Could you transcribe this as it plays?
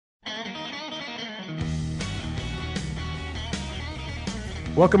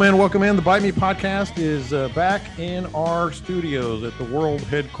Welcome in, welcome in. The Bite Me podcast is back in our studios at the world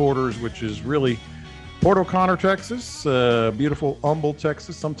headquarters, which is really Port O'Connor, Texas, beautiful Humble,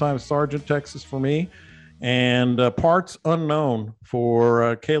 Texas, sometimes Sargent, Texas for me, and parts unknown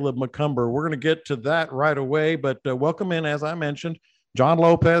for Caleb McCumber. We're going to get to that right away, but welcome in, as I mentioned, John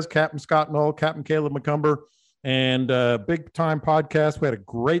Lopez, Captain Scott Knoll, Captain Caleb McCumber, and big time podcast. We had a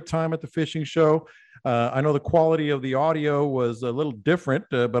great time at the fishing show. I know the quality of the audio was a little different,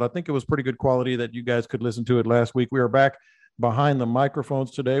 but I think it was pretty good quality that you guys could listen to it last week. We are back behind the microphones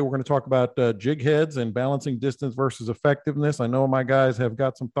today. We're going to talk about jig heads and balancing distance versus effectiveness. I know my guys have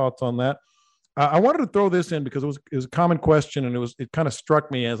got some thoughts on that. I wanted to throw this in because it was a common question, and it kind of struck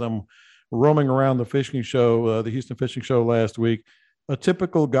me as I'm roaming around the fishing show, the Houston Fishing Show last week. A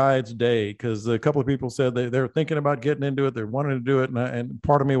typical guide's day, because a couple of people said they're thinking about getting into it, they're wanting to do it, and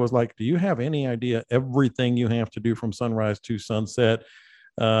part of me was like, do you have any idea everything you have to do from sunrise to sunset?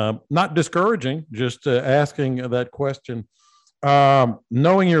 Not discouraging, just asking that question.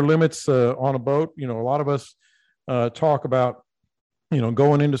 Knowing your limits on a boat, a lot of us talk about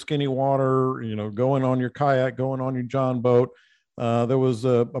going into skinny water, going on your kayak, going on your John boat. There was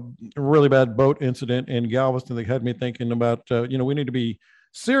a really bad boat incident in Galveston that had me thinking about, we need to be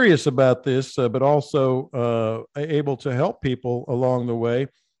serious about this, but also able to help people along the way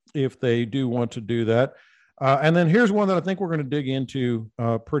if they do want to do that. And then here's one that I think we're going to dig into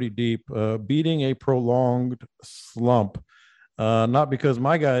pretty deep, beating a prolonged slump. Not because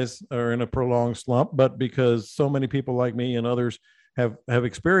my guys are in a prolonged slump, but because so many people like me and others have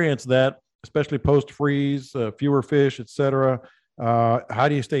experienced that, especially post-freeze, fewer fish, et cetera. How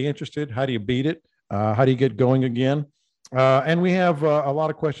do you stay interested? How do you beat it? How do you get going again? And we have a lot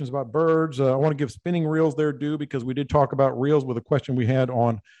of questions about birds. I want to give spinning reels their due because we did talk about reels with a question we had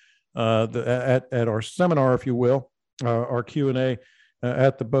on at our seminar, if you will, our Q&A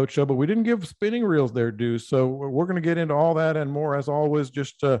at the boat show, but we didn't give spinning reels their due. So we're going to get into all that and more. As always,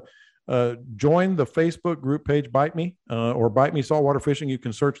 just join the Facebook group page, Bite Me, or Bite Me Saltwater Fishing. You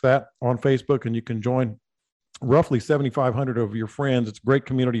can search that on Facebook and you can join roughly 7,500 of your friends. It's a great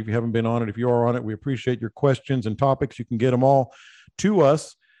community. If you haven't been on it, if you are on it, we appreciate your questions and topics. You can get them all to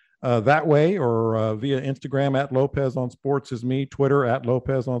us that way, or via Instagram at Lopez on Sports is me, Twitter at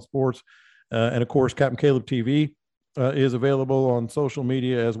Lopez on Sports. And of course, Captain Caleb TV is available on social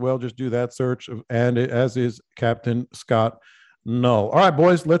media as well. Just do that search, and as is Captain Scott Knoll. All right,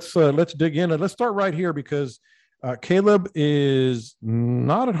 boys, let's dig in, and let's start right here because Caleb is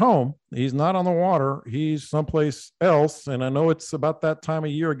not at home. He's not on the water. He's someplace else. And I know it's about that time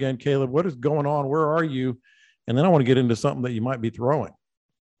of year again. Caleb, what is going on? Where are you? And then I want to get into something that you might be throwing.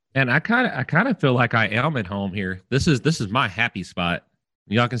 And I kind of feel like I am at home here. This is my happy spot.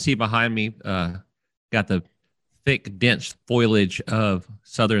 Y'all can see behind me, got the thick, dense foliage of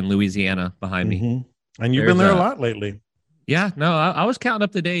southern Louisiana behind me. And you've been there a lot lately. Yeah, no, I was counting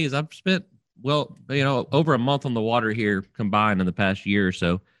up the days. I've spent over a month on the water here combined in the past year or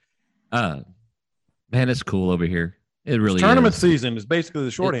so. Man, it's cool over here. It really is. Tournament season is basically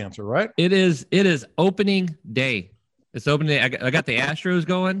the short answer, right? It is opening day. It's opening day. I got the Astros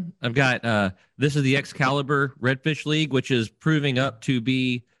going. I've got this is the Excalibur Redfish League, which is proving up to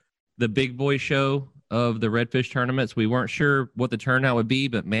be the big boy show of the redfish tournaments. We weren't sure what the turnout would be,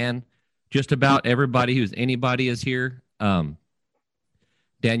 but man, just about everybody who's anybody is here.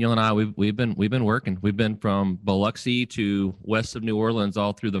 Daniel and I, we've been working. We've been from Biloxi to west of New Orleans,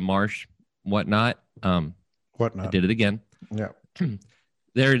 all through the marsh, whatnot. I did it again. Yeah.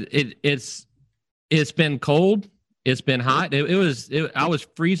 It's been cold. It's been hot. I was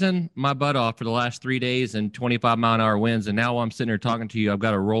freezing my butt off for the last 3 days and 25-mile-an-hour winds, and now I'm sitting here talking to you. I've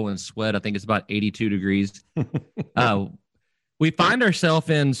got a rolling sweat. I think it's about 82 degrees. We find ourselves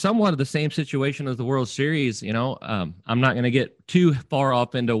in somewhat of the same situation as the World Series. I'm not going to get too far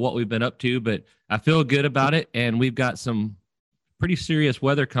off into what we've been up to, but I feel good about it. And we've got some pretty serious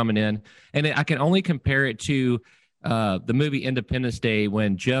weather coming in. And I can only compare it to the movie Independence Day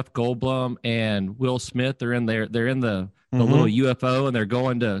when Jeff Goldblum and Will Smith are in there. They're in the little UFO and they're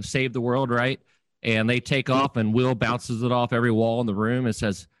going to save the world, right? And they take off and Will bounces it off every wall in the room and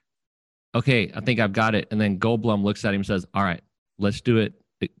says, "Okay, I think I've got it." And then Goldblum looks at him and says, "All right, let's do it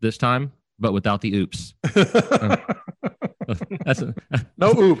this time, but without the oops."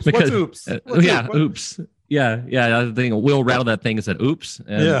 No oops. What's oops? Oops. Yeah. I think Will rattled that thing and said, "Oops."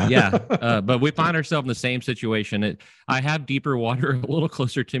 And but we find ourselves in the same situation. I have deeper water a little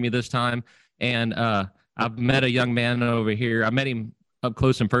closer to me this time, and I've met a young man over here. I met him up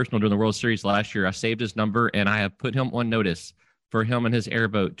close and personal during the World Series last year. I saved his number, and I have put him on notice for him and his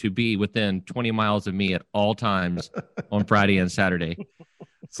airboat to be within 20 miles of me at all times on Friday and Saturday.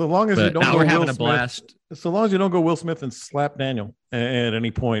 So long as you But don't now go we're Will having a Smith, blast. so long as you don't go Will Smith and slap Daniel at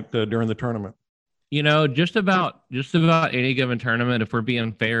any point during the tournament. You know, just about any given tournament, if we're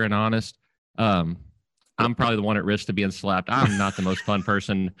being fair and honest, I'm probably the one at risk to being slapped. I'm not the most fun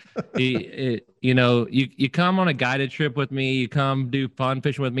person. You know, you come on a guided trip with me, you come do fun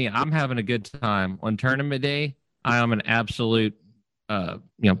fishing with me. I'm having a good time. On tournament day, I am an absolute, you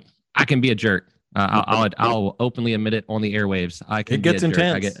know, I can be a jerk. I'll openly admit it on the airwaves. I can. It gets be a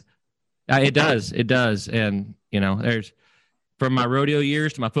jerk. intense. It does. And you know, there's from my rodeo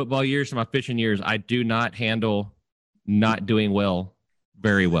years to my football years to my fishing years, I do not handle not doing well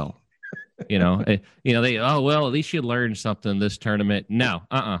very well. You know, well, at least you learned something this tournament. No,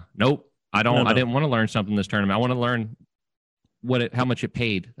 nope. I don't. No. I didn't want to learn something this tournament. I want to learn how much it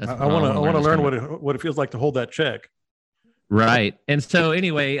paid. I want to learn what it feels like to hold that check. Right. And so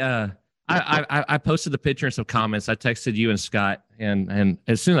anyway, I posted the picture and some comments. I texted you and Scott, and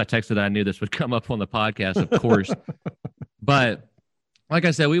as soon as I texted, I knew this would come up on the podcast, of course. But like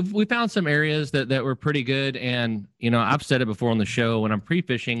I said, we found some areas that were pretty good, and you know, I've said it before on the show. When I'm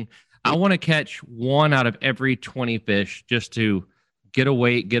pre-fishing, I want to catch one out of every 20 fish just to get a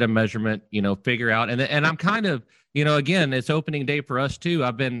weight, get a measurement, you know, figure out. And I'm kind of, you know, again, it's opening day for us too.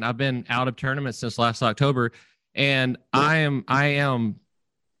 I've been out of tournaments since last October, and I am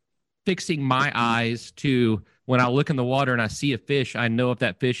fixing my eyes to when I look in the water and I see a fish, I know if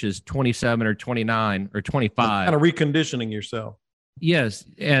that fish is 27 or 29 or 25. Kind of reconditioning yourself. Yes.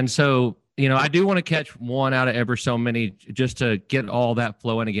 And so, you know, I do want to catch one out of ever so many just to get all that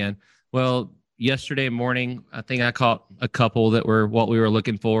flowing again. Well, yesterday morning, I think I caught a couple that were what we were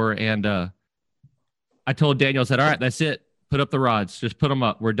looking for. And I told Daniel, I said, all right, that's it. Put up the rods. Just put them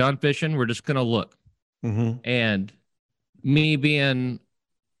up. We're done fishing. We're just going to look. Mm-hmm. And me being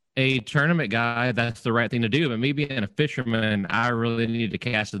a tournament guy, that's the right thing to do. But me being a fisherman, I really need to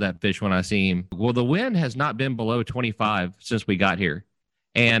cast at that fish when I see him. Well, the wind has not been below 25 since we got here.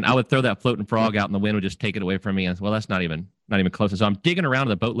 And I would throw that floating frog out and the wind would just take it away from me. And well, that's not even close. And so I'm digging around in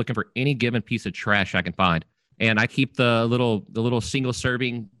the boat looking for any given piece of trash I can find. And I keep the little single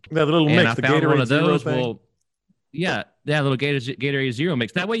serving. That little mix, I found one of those. Well, yeah, that little Gatorade Zero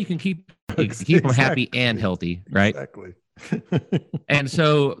mix. That way you can keep them happy and healthy, right? Exactly. And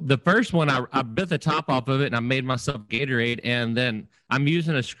so the first one, I bit the top off of it and I made myself Gatorade. And then I'm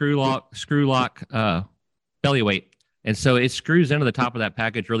using a screw lock belly weight. And so it screws into the top of that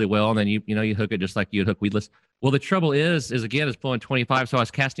package really well. And then you hook it just like you'd hook weedless. Well, the trouble is again, it's blowing 25. So I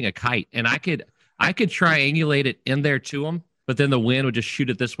was casting a kite and I could triangulate it in there to them, but then the wind would just shoot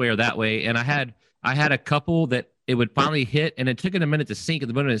it this way or that way. And I had a couple that it would finally hit and it took it a minute to sink. At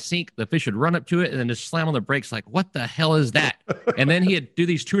the moment it sink, the fish would run up to it and then just slam on the brakes. Like, what the hell is that? And then he'd do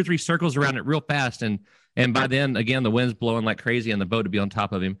these 2 or 3 circles around it real fast. And by then, again, the wind's blowing like crazy and the boat would be on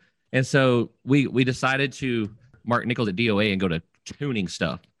top of him. And so we decided to Mark Nichols at DOA and go to tuning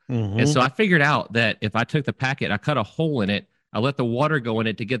stuff. Mm-hmm. And so I figured out that if I took the packet, I cut a hole in it, I let the water go in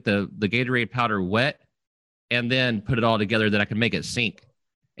it to get the Gatorade powder wet, and then put it all together that I could make it sink.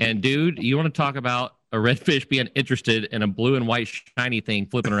 And dude, you want to talk about a redfish being interested in a blue and white shiny thing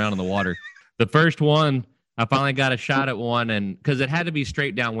flipping around in the water. The first one, I finally got a shot at one, and because it had to be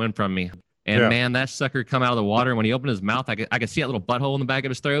straight downwind from me. And man, that sucker come out of the water. And when he opened his mouth, I could see that little butthole in the back of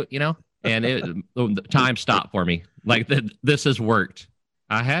his throat, you know? And the time stopped for me. Like this has worked.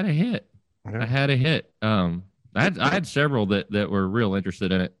 I had a hit. I had several that were real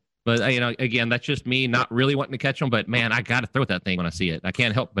interested in it. But, you know, again, that's just me not really wanting to catch them. But, man, I got to throw that thing when I see it. I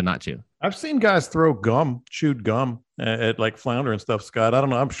can't help but not to. I've seen guys throw chewed gum at like flounder and stuff, Scott. I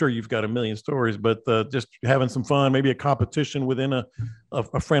don't know. I'm sure you've got a million stories, but just having some fun, maybe a competition within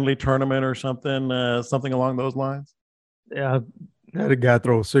a friendly tournament or something along those lines. Yeah, I had a guy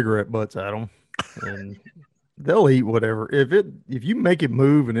throw cigarette butts at them, and they'll eat whatever. If you make it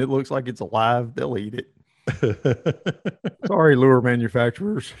move and it looks like it's alive, they'll eat it. Sorry, lure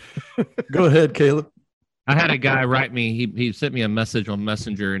manufacturers. Go ahead, Caleb. I had a guy write me. He sent me a message on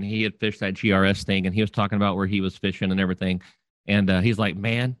Messenger, and he had fished that GRS thing, and he was talking about where he was fishing and everything. And he's like,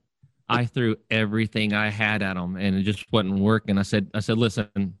 "Man, I threw everything I had at him, and it just wasn't working." I said,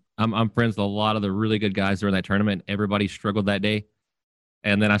 "Listen, I'm friends with a lot of the really good guys during that tournament. Everybody struggled that day."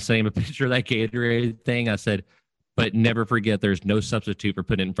 And then I sent him a picture of that Gatorade thing. I said, "But never forget, there's no substitute for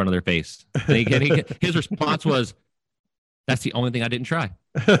putting it in front of their face." And his response was, "That's the only thing I didn't try."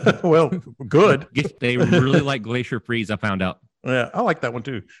 Well, good. They really like Glacier Freeze, I found out. Yeah, I like that one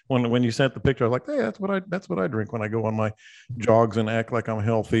too. When you sent the picture, I was like, "Hey, that's what I drink when I go on my jogs and act like I'm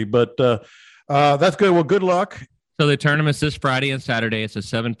healthy." But that's good. Well, good luck. So the tournament's this Friday and Saturday. It's a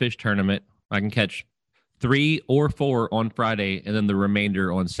 7-fish tournament. I can catch 3 or 4 on Friday, and then the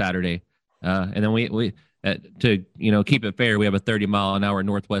remainder on Saturday. And then we to keep it fair, we have a 30-mile-an-hour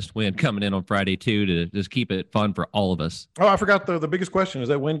northwest wind coming in on Friday too, to just keep it fun for all of us. Oh, I forgot the biggest question: is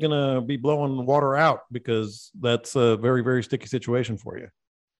that wind going to be blowing water out? Because that's a very, very sticky situation for you.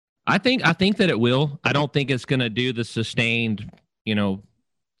 I think that it will. I don't think it's going to do the sustained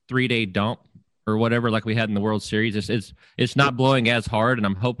 3-day dump or whatever like we had in the World Series. It's not blowing as hard, and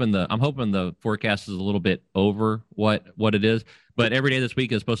I'm hoping the forecast is a little bit over what it is. But every day this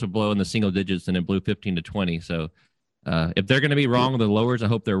week is supposed to blow in the single digits, and it blew 15 to 20. So if they're going to be wrong on the lowers, I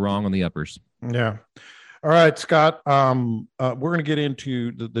hope they're wrong on the uppers. Yeah. All right, Scott. We're going to get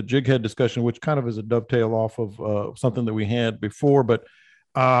into the jig head discussion, which kind of is a dovetail off of something that we had before. But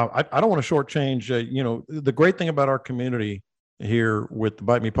I don't want to shortchange. The great thing about our community here with the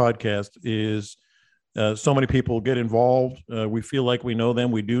Bite Me podcast is so many people get involved. We feel like we know them.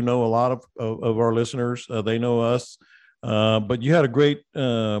 We do know a lot of our listeners. They know us. But you had a great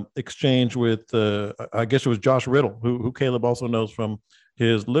exchange with, I guess it was Josh Riddle, who Caleb also knows from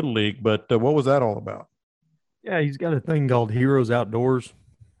his Little League. But what was that all about? Yeah, he's got a thing called Heroes Outdoors,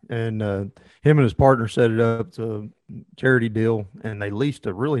 and him and his partner set it up. It's a charity deal, and they leased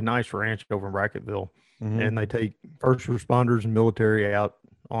a really nice ranch over in Brackettville, and they take first responders and military out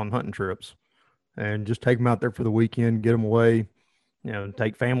on hunting trips, and just take them out there for the weekend, get them away,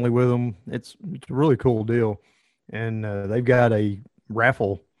 take family with them. It's a really cool deal. And they've got a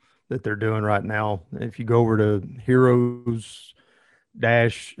raffle that they're doing right now. If you go over to I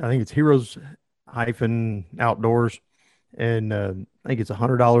think it's Heroes-Outdoors, and I think it's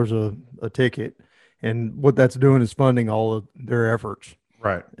 $100 a ticket. And what that's doing is funding all of their efforts.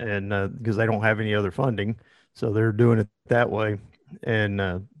 Right. And because they don't have any other funding, so they're doing it that way.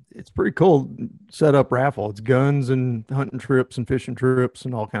 And it's pretty cool set up raffle. It's guns and hunting trips and fishing trips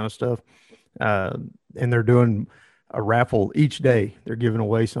and all kind of stuff. And they're doing a raffle each day. They're giving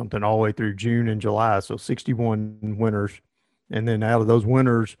away something all the way through June and July. So 61 winners. And then out of those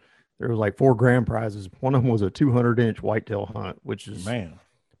winners, there was like 4 grand prizes. One of them was a 200-inch whitetail hunt, which is about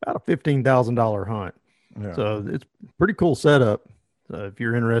a $15,000 hunt. Yeah. So it's pretty cool setup. If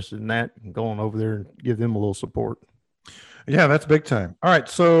you're interested in that, go on over there and give them a little support. Yeah, that's big time. All right.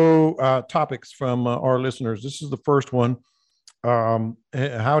 So topics from our listeners. This is the first one.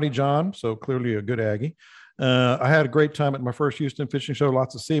 Howdy, John. So clearly a good Aggie. I had a great time at my first Houston fishing show.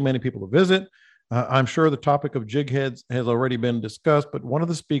 Lots to see, many people to visit. I'm sure the topic of jig heads has already been discussed, but one of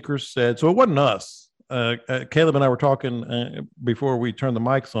the speakers said, so it wasn't us. Caleb and I were talking before we turned the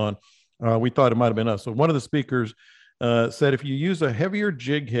mics on. We thought it might have been us. So one of the speakers said, if you use a heavier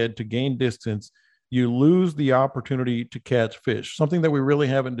jig head to gain distance, you lose the opportunity to catch fish, something that we really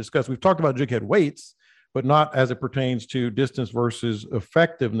haven't discussed. We've talked about jig head weights, but not as it pertains to distance versus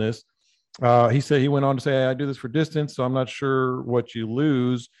effectiveness. He went on to say, I do this for distance, so I'm not sure what you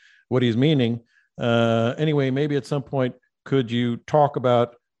lose, what he's meaning. Anyway, maybe at some point, could you talk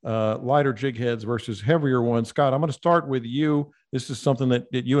about lighter jig heads versus heavier ones? Scott, I'm going to start with you. This is something that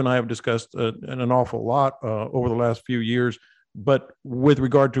you and I have discussed an awful lot over the last few years, but with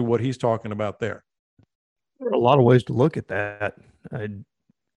regard to what he's talking about there. There are a lot of ways to look at that.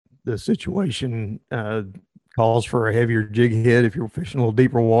 The situation calls for a heavier jig head if you're fishing a little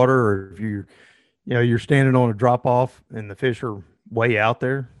deeper water, or if you're standing on a drop off and the fish are way out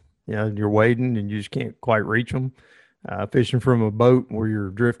there, you're wading and you just can't quite reach them. Fishing from a boat where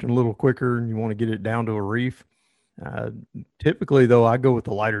you're drifting a little quicker and you want to get it down to a reef. Typically though, I go with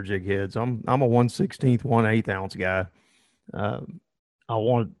the lighter jig heads. I'm a 1/16, 1/8 ounce guy. I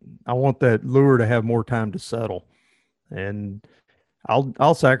want that lure to have more time to settle, and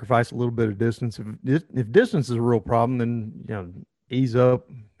I'll sacrifice a little bit of distance. If distance is a real problem, then ease up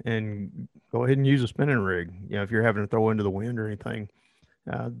and go ahead and use a spinning rig. If you're having to throw into the wind or anything,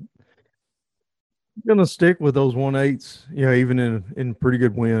 I'm gonna stick with those 1/8. Even in pretty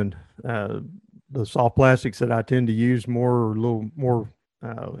good wind. The soft plastics that I tend to use are a little more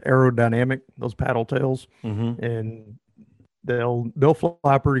aerodynamic. Those paddle tails, and they'll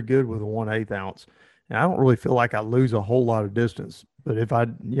fly pretty good with a 1/8 ounce. And I don't really feel like I lose a whole lot of distance. But if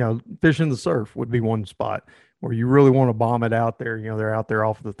fishing the surf would be one spot where you really want to bomb it out there. They're out there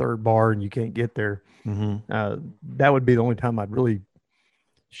off the third bar and you can't get there. That would be the only time I'd really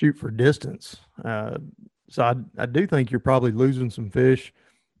shoot for distance. So I do think you're probably losing some fish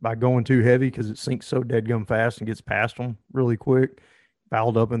by going too heavy because it sinks so deadgum fast and gets past them really quick,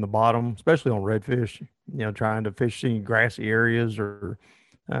 fouled up in the bottom, especially on redfish, trying to fish any grassy areas or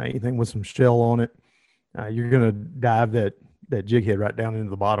anything with some shell on it. You're going to dive that jig head right down into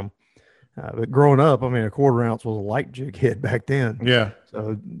the bottom. But growing up, I mean, a quarter ounce was a light jig head back then. Yeah.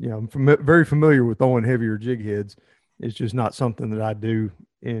 So, I'm very familiar with throwing heavier jig heads. It's just not something that I do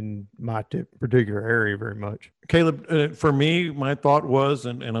in my particular area very much. Caleb, for me, my thought was,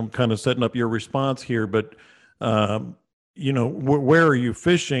 and I'm kind of setting up your response here, but where are you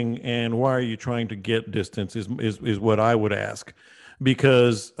fishing and why are you trying to get distance is what I would ask,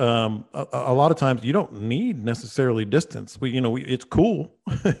 because a lot of times you don't need necessarily distance. It's cool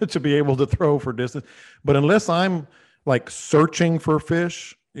to be able to throw for distance, but unless I'm like searching for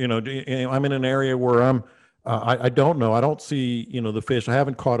fish, I'm in an area where I don't know. I don't see, the fish. I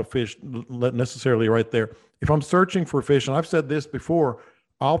haven't caught a fish necessarily right there. If I'm searching for fish, and I've said this before,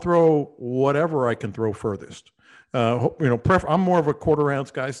 I'll throw whatever I can throw furthest. I'm more of a quarter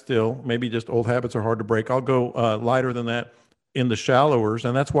ounce guy still. Maybe just old habits are hard to break. I'll go lighter than that in the shallowers.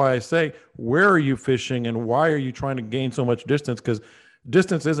 And that's why I say, where are you fishing and why are you trying to gain so much distance? Because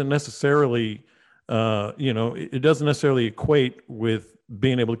distance isn't necessarily, it doesn't necessarily equate with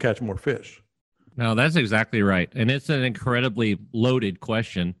being able to catch more fish. No, that's exactly right. And it's an incredibly loaded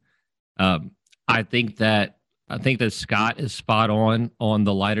question. I think that Scott is spot on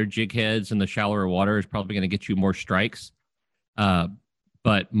the lighter jig heads, and the shallower water is probably going to get you more strikes.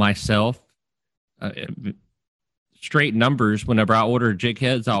 But myself, straight numbers, whenever I order jig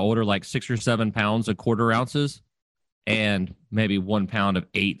heads, I'll order like 6 or 7 pounds of quarter ounces and maybe 1 pound of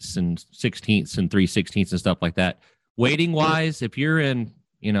 8ths and 16ths and 3/16ths and stuff like that. Weighting wise, if you're in,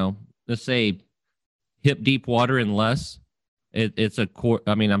 let's say hip deep water and less, it's a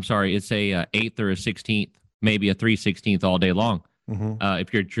 1/8 or a 16th, maybe a 3/16 all day long. Mm-hmm.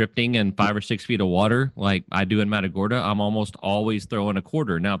 If you're drifting in 5 or 6 feet of water, like I do in Matagorda, I'm almost always throwing a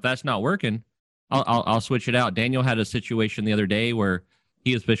quarter. Now, if that's not working, I'll switch it out. Daniel had a situation the other day where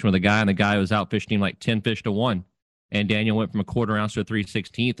he was fishing with a guy, and the guy was out fishing like 10 fish to 1. And Daniel went from a quarter ounce to a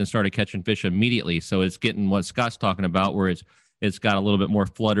 3/16 and started catching fish immediately. So it's getting what Scott's talking about, where it's got a little bit more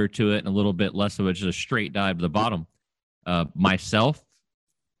flutter to it and a little bit less of just a straight dive to the bottom. Myself,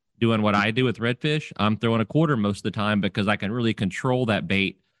 doing what I do with redfish, I'm throwing a quarter most of the time because I can really control that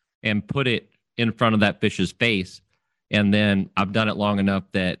bait and put it in front of that fish's face. And then I've done it long enough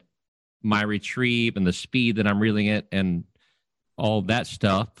that my retrieve and the speed that I'm reeling it and all that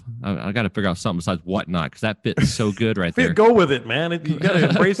stuff, I got to figure out something besides whatnot, because that fits so good right there. Go with it, man. You got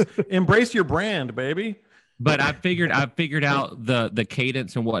to embrace your brand, baby. But I figured out the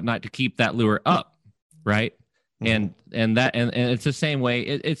cadence and whatnot to keep that lure up, right? And it's the same way.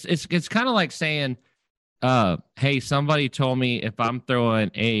 It's kind of like saying, hey, somebody told me if I'm throwing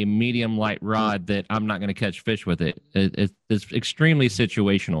a medium light rod that I'm not going to catch fish with it. It's extremely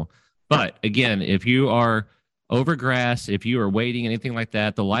situational. But again, if you are over grass, if you are wading, anything like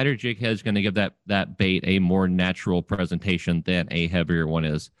that, the lighter jig head is going to give that bait a more natural presentation than a heavier one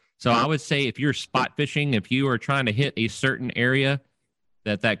is. So I would say if you're spot fishing, if you are trying to hit a certain area,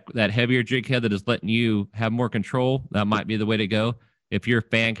 that heavier jig head that is letting you have more control, that might be the way to go. If you're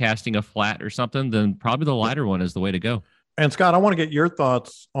fan casting a flat or something, then probably the lighter one is the way to go. And Scott, I want to get your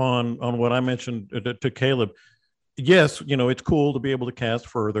thoughts on what I mentioned to Caleb. Yes, it's cool to be able to cast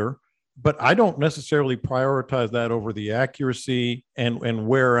further, but I don't necessarily prioritize that over the accuracy and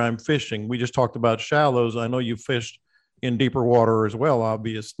where I'm fishing. We just talked about shallows. I know you fished in deeper water as well,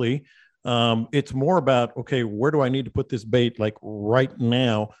 obviously. It's more about, okay, where do I need to put this bait like right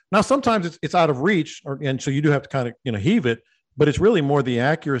now? Now, sometimes it's out of reach, and so you do have to kind of, heave it, but it's really more the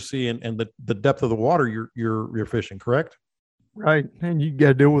accuracy and the depth of the water you're fishing, correct? Right. And you got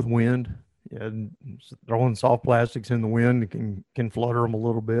to deal with wind. And throwing soft plastics in the wind can flutter them a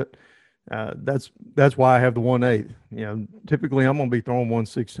little bit. That's why I have the 1/8. Typically I'm going to be throwing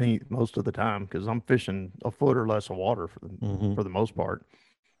 1/16 most of the time because I'm fishing a foot or less of water for the most part.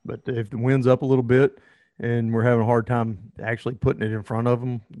 But if the wind's up a little bit and we're having a hard time actually putting it in front of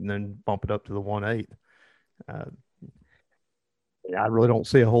them, then bump it up to the 1/8. I really don't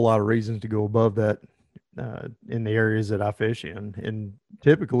see a whole lot of reasons to go above that in the areas that I fish in. And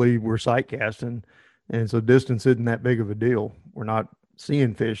typically we're sight casting, and so distance isn't that big of a deal. We're not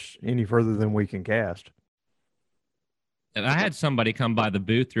seeing fish any further than we can cast. And I had somebody come by the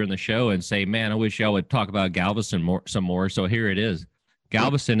booth during the show and say, man, I wish y'all would talk about Galveston some more. So here it is.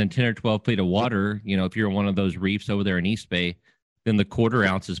 Galveston in 10 or 12 feet of water, if you're one of those reefs over there in East Bay, then the quarter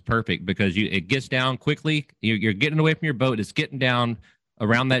ounce is perfect because it gets down quickly. You're getting away from your boat. It's getting down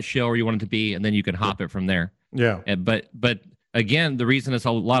around that shell where you want it to be, and then you can hop it from there. Yeah. But again, the reason it's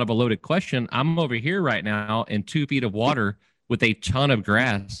a lot of a loaded question, I'm over here right now in 2 feet of water with a ton of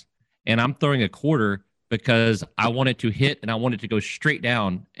grass, and I'm throwing a quarter because I want it to hit and I want it to go straight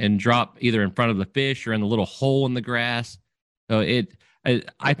down and drop either in front of the fish or in the little hole in the grass. So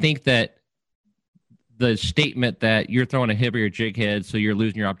I think that the statement that you're throwing a heavier jig head, so you're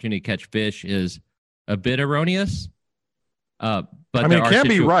losing your opportunity to catch fish is a bit erroneous. But I mean, it can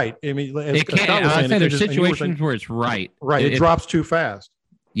be right. I mean, it can. I say there's situations where it's right. Right. It drops too fast.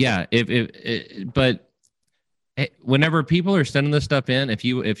 Yeah. But whenever people are sending this stuff in, if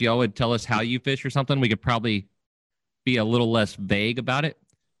y'all would tell us how you fish or something, we could probably be a little less vague about it.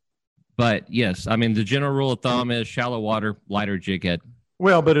 But yes, I mean, the general rule of thumb is shallow water, lighter jig head.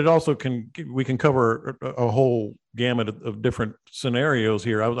 Well, but it also we can cover a whole gamut of different scenarios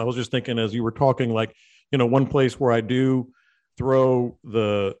here. I was just thinking as you were talking, like, one place where I do throw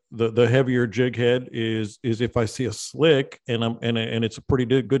the heavier jig head is if I see a slick and it's a pretty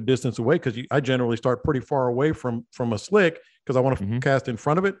good distance away, because I generally start pretty far away from a slick because I want to cast in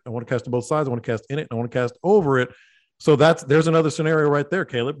front of it. I want to cast to both sides. I want to cast in it. And I want to cast over it. So there's another scenario right there,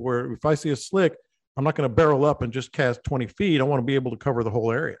 Caleb, where if I see a slick, I'm not going to barrel up and just cast 20 feet. I want to be able to cover the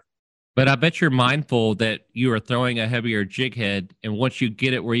whole area. But I bet you're mindful that you are throwing a heavier jig head, and once you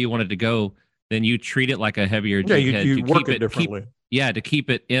get it where you want it to go, then you treat it like a heavier jig head. You work it differently. To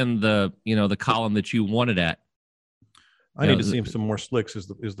keep it in the the column that you want it at. I need to see some more slicks. Is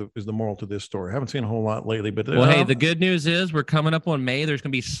the moral to this story? I haven't seen a whole lot lately, but hey, the good news is we're coming up on May. There's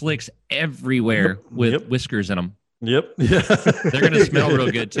going to be slicks everywhere with whiskers in them. Yep. Yeah. They're going to smell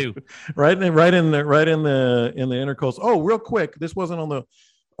real good too. Right in the intercoastal. Oh, real quick. This wasn't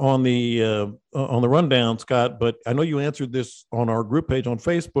on the rundown, Scott, but I know you answered this on our group page on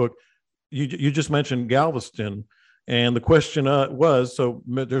Facebook. You just mentioned Galveston, and the question was, so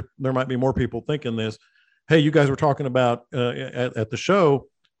there might be more people thinking this. Hey, you guys were talking about at the show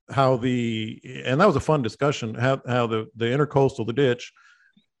and that was a fun discussion, how the intercoastal, the ditch,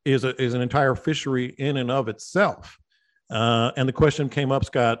 is an entire fishery in and of itself. And the question came up,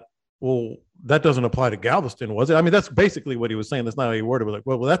 Scott, well, that doesn't apply to Galveston, was it? I mean, that's basically what he was saying. That's not how he worded it. Like,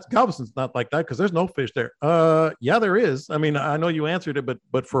 well, that's Galveston's not like that because there's no fish there. Yeah, there is. I mean, I know you answered it,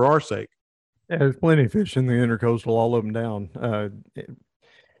 but for our sake. Yeah, there's plenty of fish in the intercoastal, all of them down.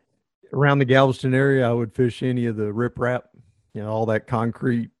 Around the Galveston area, I would fish any of the riprap, all that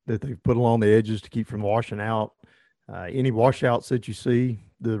concrete that they've put along the edges to keep from washing out. Any washouts that you see,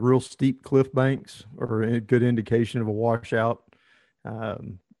 the real steep cliff banks are a good indication of a washout.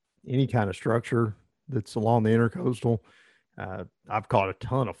 Any kind of structure that's along the intercoastal. I've caught a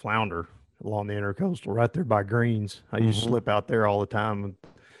ton of flounder along the intercoastal right there by Greens. I used to slip out there all the time.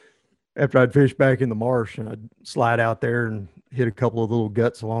 After I'd fish back in the marsh, and I'd slide out there and hit a couple of little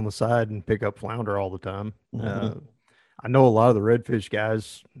guts along the side and pick up flounder all the time. I know a lot of the redfish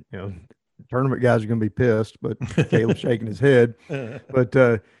guys, tournament guys are going to be pissed, but Caleb's shaking his head. But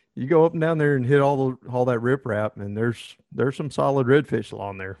you go up and down there and hit all that riprap, and there's some solid redfish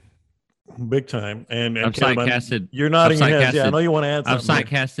along there. Big time. And I've sidecasted. You're nodding your head. Yeah, I know you want to add something. I've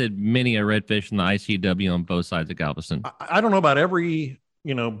sidecasted many a redfish in the ICW on both sides of Galveston. I don't know about every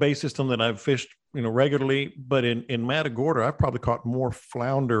bay system that I've fished regularly, but in Matagorda, I've probably caught more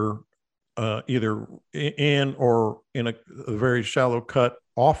flounder either in or in a very shallow cut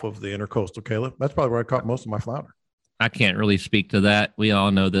off of the intercoastal, Caleb. That's probably where I caught most of my flounder. I can't really speak to that. We all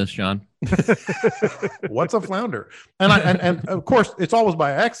know this, John. What's a flounder? And of course, it's always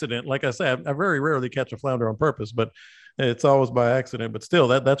by accident. Like I said, I very rarely catch a flounder on purpose, but it's always by accident. But still,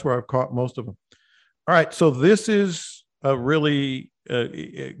 that's where I've caught most of them. All right, so this is a really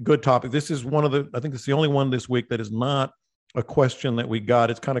good topic. This is I think it's the only one this week that is not a question that we got.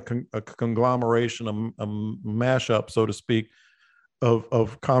 It's kind of a conglomeration, a mashup, so to speak,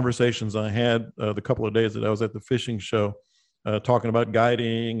 of conversations I had the couple of days that I was at the fishing show, talking about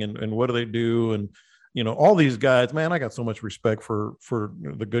guiding and what do they do, and all these guides. Man, I got so much respect for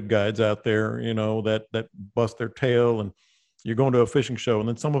the good guides out there, that bust their tail, and you're going to a fishing show, and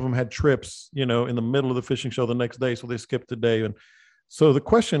then some of them had trips, in the middle of the fishing show the next day, so they skipped a day. And so the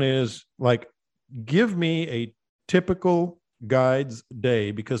question is, like, give me a typical guide's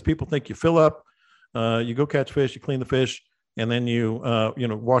day, because people think you fill up, you go catch fish, you clean the fish, and then you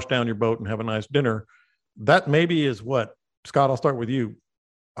wash down your boat and have a nice dinner. That maybe is what, Scott, I'll start with you,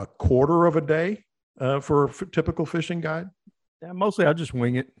 a quarter of a day for a typical fishing guide? Yeah, mostly I just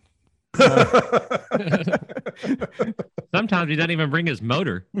wing it. Sometimes he doesn't even bring his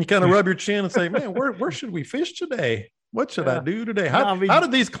motor. You kind of rub your chin and say, man, where should we fish today? What should I do today? How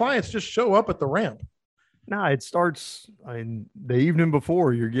did these clients just show up at the ramp? No, it starts the evening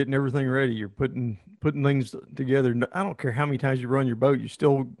before. You're getting everything ready. You're putting things together. I don't care how many times you run your boat. You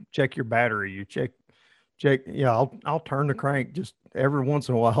still check your battery. You check. Yeah, I'll turn the crank just every once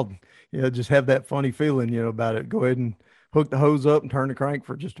in a while. Just have that funny feeling, about it. Go ahead and hook the hose up and turn the crank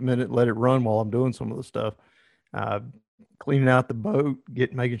for just a minute. Let it run while I'm doing some of the stuff. cleaning out the boat,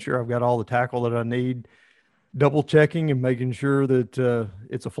 making sure I've got all the tackle that I need, double checking and making sure that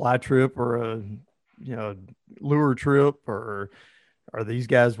it's a fly trip or a lure trip, or are these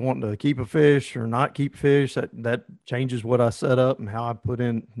guys wanting to keep a fish or not keep fish. That changes what I set up and how I put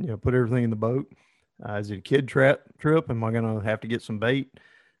everything in the boat. Is it a kid trip? Am I going to have to get some bait?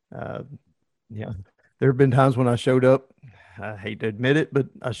 There have been times when I showed up, I hate to admit it, but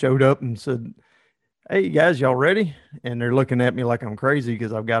I showed up and said, "Hey guys, y'all ready?" And they're looking at me like I'm crazy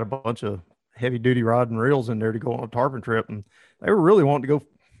because I've got a bunch of heavy duty rod and reels in there to go on a tarpon trip. And they were really wanting to go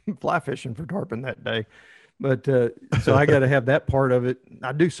fly fishing for tarpon that day. But so I got to have that part of it.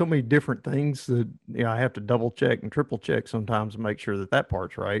 I do so many different things that, I have to double check and triple check sometimes to make sure that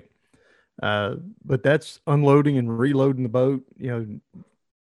part's right. But that's unloading and reloading the boat,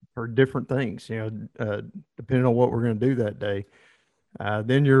 for different things, depending on what we're going to do that day.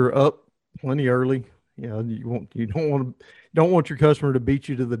 Then you're up plenty early. You don't want your customer to beat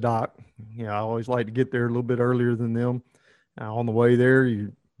you to the dock. I always like to get there a little bit earlier than them. On the way there,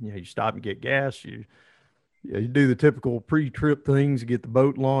 you stop and get gas. You do the typical pre-trip things, get the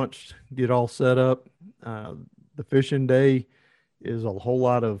boat launched, get all set up. The fishing day is a whole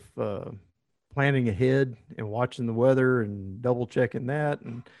lot of planning ahead and watching the weather and double checking that.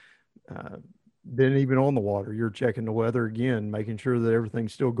 And then even on the water, you're checking the weather again, making sure that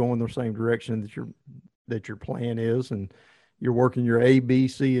everything's still going the same direction that your plan is. And you're working your A, B,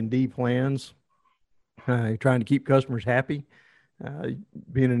 C, and D plans. You're trying to keep customers happy.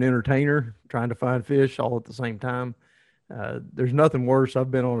 Being an entertainer, trying to find fish all at the same time. There's nothing worse.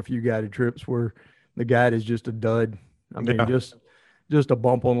 I've been on a few guided trips where the guide is just a dud. I mean, just a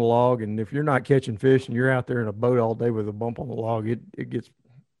bump on the log. And if you're not catching fish and you're out there in a boat all day with a bump on the log, it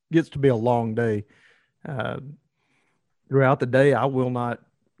gets to be a long day. Throughout the day, I will not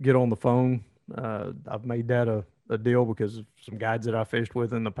get on the phone. I've made that a deal because of some guides that I fished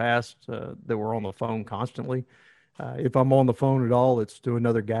with in the past that were on the phone constantly. If I'm on the phone at all, it's to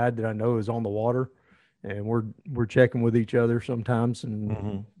another guide that I know is on the water, and we're checking with each other sometimes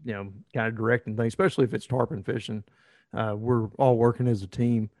and, kind of directing things, especially if it's tarpon fishing. We're all working as a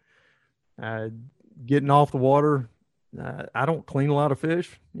team. Getting off the water, I don't clean a lot of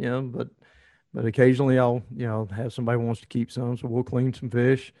fish, but occasionally I'll, have somebody who wants to keep some, so we'll clean some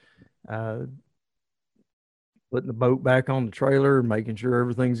fish. Putting the boat back on the trailer, making sure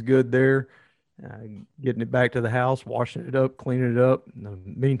everything's good there. Getting it back to the house, washing it up, cleaning it up. In the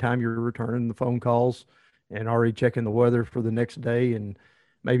meantime, you're returning the phone calls and already checking the weather for the next day, and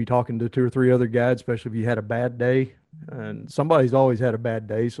maybe talking to 2 or 3 other guides, especially if you had a bad day. And somebody's always had a bad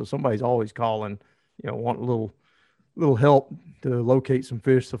day, so somebody's always calling, wanting a little help to locate some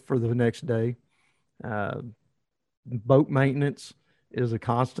fish for the next day. Boat maintenance is a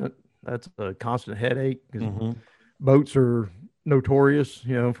constant. That's a constant headache because boats are notorious,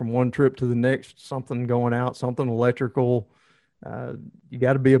 from one trip to the next, something going out, something electrical. You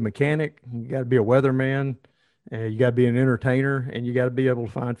got to be a mechanic, you got to be a weatherman, and you got to be an entertainer, and you got to be able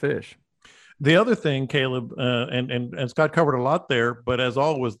to find fish. The other thing, Caleb, and Scott covered a lot there, but as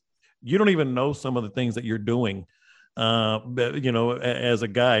always, you don't even know some of the things that you're doing, as a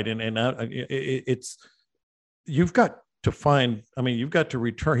guide, and it's you've got to find. I mean, you've got to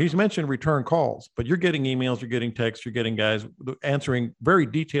return. He's mentioned return calls, but you're getting emails, you're getting texts, you're getting guys answering very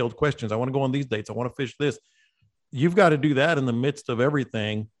detailed questions. I want to go on these dates. I want to fish this. You've got to do that in the midst of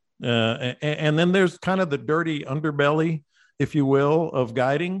everything. And then there's kind of the dirty underbelly, if you will, of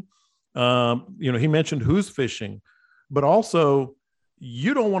guiding. He mentioned who's fishing, but also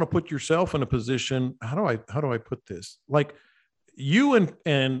you don't want to put yourself in a position. How do I put this? Like you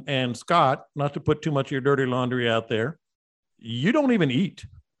and Scott, not to put too much of your dirty laundry out there, you don't even eat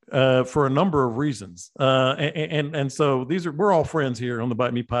for a number of reasons. And so we're all friends here on the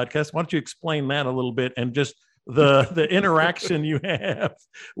Bite Me podcast. Why don't you explain that a little bit, and just the interaction you have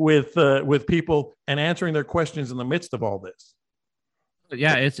with people and answering their questions in the midst of all this?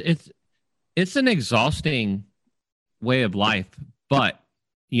 Yeah, it's an exhausting way of life, but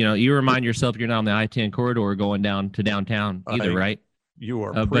you remind yourself you're not on the I-10 corridor going down to downtown either, right? You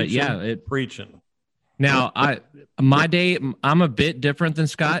are preaching. Now, my day, I'm a bit different than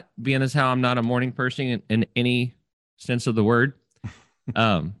Scott, being as how I'm not a morning person in any sense of the word.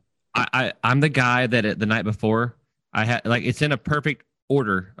 I'm the guy that the night before I had, like, it's in a perfect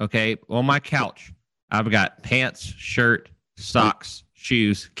order. Okay. On my couch, I've got pants, shirt, socks,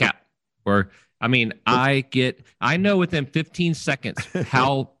 shoes, cap. I know within 15 seconds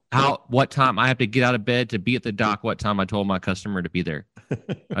what time I have to get out of bed to be at the dock, what time I told my customer to be there.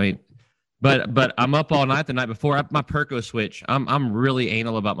 But I'm up all night the night before. My Perco switch. I'm really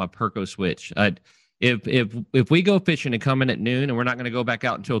anal about my Perco switch. If we go fishing and come in at noon and we're not going to go back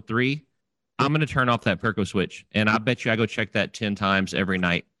out until 3, I'm going to turn off that Perco switch, and I bet you I go check that 10 times every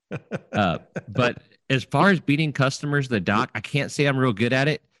night. But as far as beating customers at the dock, I can't say I'm real good at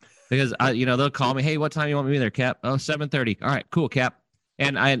it because they'll call me, hey, what time you want me there, Cap? Oh, 7:30. All right, cool, Cap.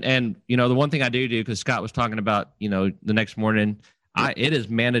 And the one thing I do because Scott was talking about, the next morning, it is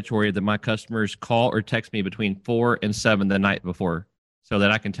mandatory that my customers call or text me between 4 and 7 the night before, so that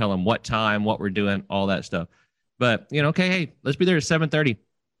I can tell them what time, what we're doing, all that stuff. But okay, hey, let's be there at 7:30.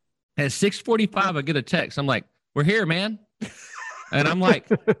 At 6:45, I get a text. I'm like, we're here, man. And I'm like,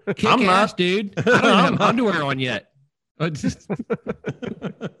 kick ass, dude. I don't even have underwear on yet. But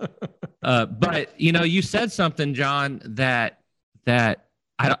you said something, John, that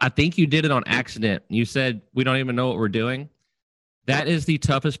I think you did it on accident. You said we don't even know what we're doing. That is the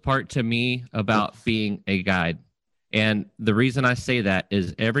toughest part to me about being a guide. And the reason I say that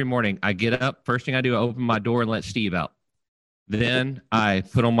is every morning I get up, first thing I do, I open my door and let Steve out. Then I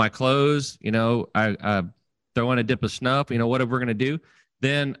put on my clothes, I throw in a dip of snuff, whatever we're going to do.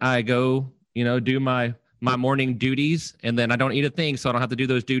 Then I go, do my morning duties, and then I don't eat a thing, so I don't have to do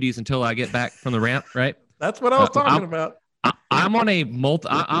those duties until I get back from the ramp, right? That's what I was talking about. I'm on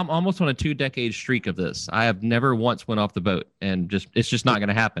I'm almost on a 2-decade streak of this. I have never once went off the boat, and it's just not going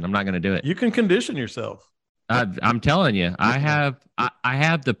to happen. I'm not going to do it. You can condition yourself. I'm telling you, I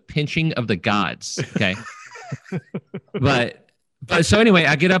have the pinching of the gods. Okay. But so anyway,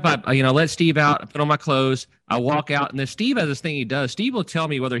 I get up, I let Steve out, I put on my clothes, I walk out, and then Steve has this thing he does. Steve will tell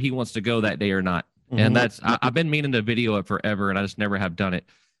me whether he wants to go that day or not. Mm-hmm. And I've been meaning to video it forever, and I just never have done it.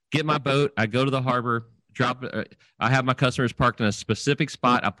 Get my boat, I go to the harbor, I have my customers parked in a specific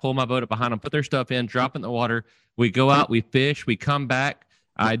spot. I pull my boat up behind them, put their stuff in, drop it in the water. We go out, we fish, we come back.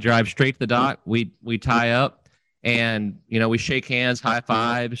 I drive straight to the dock. We tie up, and we shake hands, high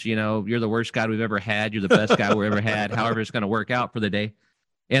fives. You're the worst guy we've ever had. You're the best guy we ever had. However, it's going to work out for the day.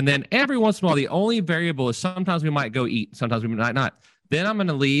 And then every once in a while, the only variable is sometimes we might go eat, sometimes we might not. Then I'm going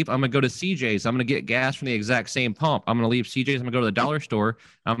to leave. I'm going to go to CJ's. I'm going to get gas from the exact same pump. I'm going to leave CJ's. I'm going to go to the dollar store.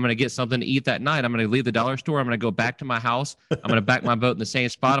 I'm going to get something to eat that night. I'm going to leave the dollar store. I'm going to go back to my house. I'm going to back my boat in the same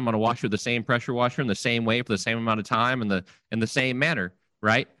spot. I'm going to wash it with the same pressure washer in the same way for the same amount of time and in the same manner,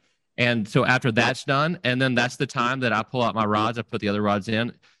 right? And so after that's done, and then that's the time that I pull out my rods. I put the other rods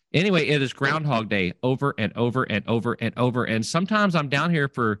in. Anyway, it is Groundhog Day over and over and over and over. And sometimes I'm down here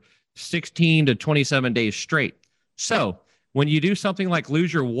for 16 to 27 days straight. So when you do something like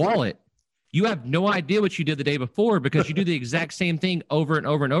lose your wallet, you have no idea what you did the day before because you do the exact same thing over and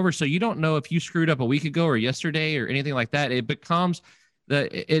over and over. So you don't know if you screwed up a week ago or yesterday or anything like that. It becomes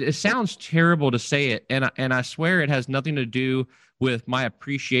it sounds terrible to say it. And I swear it has nothing to do with my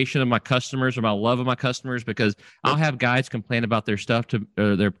appreciation of my customers or my love of my customers, because I'll have guys complain about their stuff to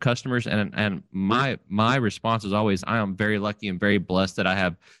their customers. And my response is always, I am very lucky and very blessed that I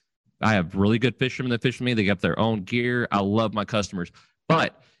have really good fishermen that fish with me. They get their own gear. I love my customers.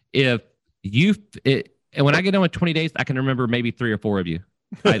 But and when I get done with 20 days, I can remember maybe 3 or 4 of you.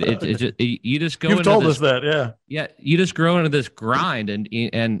 You just go. You've told us that, yeah. Yeah, you just grow into this grind, and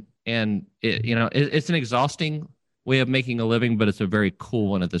it's an exhausting way of making a living, but it's a very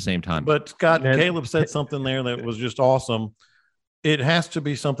cool one at the same time. But Scott, Caleb said something there that was just awesome. It has to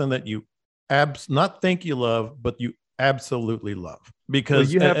be something that you not think you love, but you absolutely love,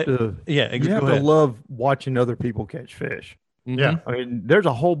 because you have to love watching other people catch fish. Mm-hmm. Yeah. I mean, there's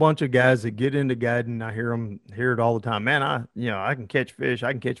a whole bunch of guys that get into guiding. I hear it all the time. Man, I can catch fish.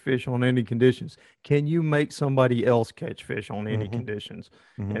 I can catch fish on any conditions. Can you make somebody else catch fish on any conditions?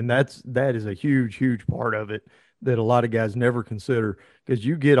 Mm-hmm. And that is a huge, huge part of it that a lot of guys never consider, because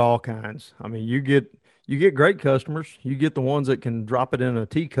you get all kinds. I mean, you get great customers. You get the ones that can drop it in a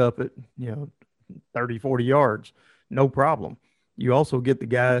teacup at 30, 40 yards, no problem. You also get the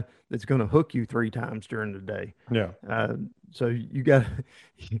guy that's going to hook you 3 times during the day. Yeah. So you got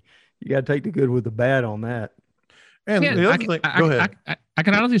to take the good with the bad on that. And the other thing, go ahead. I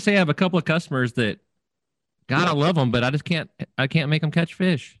can honestly say I have a couple of customers that, God, I love them, but I can't make them catch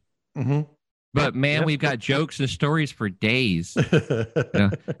fish. Mm-hmm. But man, we've got jokes and stories for days.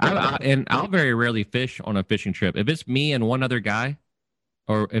 And I'll very rarely fish on a fishing trip. If it's me and one other guy,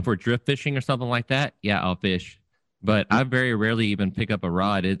 or if we're drift fishing or something like that, yeah, I'll fish. But I very rarely even pick up a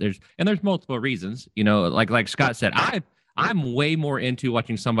rod. There's multiple reasons, like Scott said, I'm way more into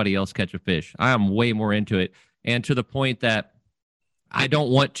watching somebody else catch a fish. I am way more into it. And to the point that I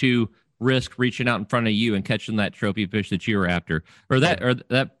don't want to risk reaching out in front of you and catching that trophy fish that you were after, or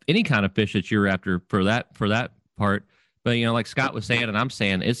that any kind of fish that you're after for that part. But like Scott was saying, and I'm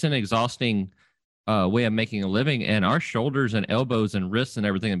saying, it's an exhausting way of making a living, and our shoulders and elbows and wrists and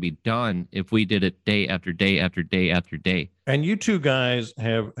everything would be done if we did it day after day after day after day. And you two guys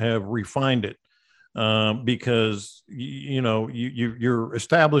have refined it because you're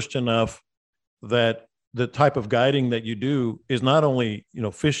established enough that the type of guiding that you do is not only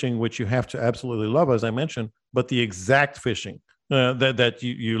fishing, which you have to absolutely love, as I mentioned, but the exact fishing that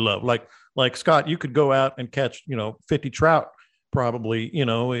you love. Like Scott, you could go out and catch 50 trout probably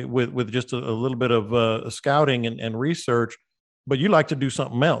with just a little bit of scouting and research, but you like to do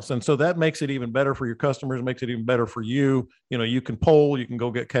something else, and so that makes it even better for your customers, makes it even better for you. You can pole, you can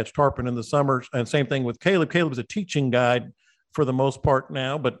go catch tarpon in the summer, and same thing with Caleb. Caleb's a teaching guide for the most part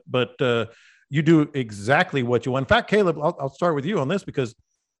now, but you do exactly what you want. In fact, Caleb, I'll start with you on this because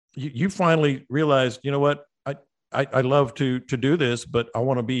you finally realized, what, I love to do this, but I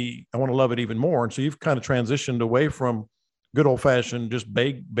want to love it even more. And so you've kind of transitioned away from good old fashioned just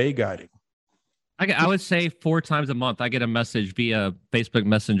bay guiding. I would say 4 times a month I get a message via Facebook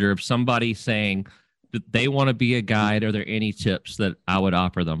Messenger of somebody saying that they want to be a guide. Are there any tips that I would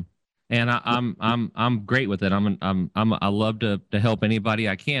offer them? And I'm great with it. I love to help anybody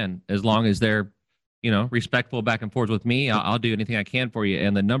I can, as long as they're respectful back and forth with me. I'll do anything I can for you.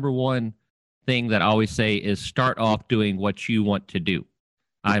 And the number one thing that I always say is start off doing what you want to do.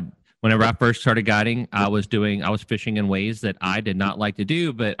 Whenever I first started guiding, I was fishing in ways that I did not like to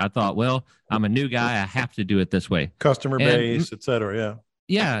do, but I thought, well, I'm a new guy, I have to do it this way. Customer base, et cetera.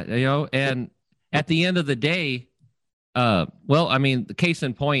 Yeah. Yeah. And at the end of the day, the case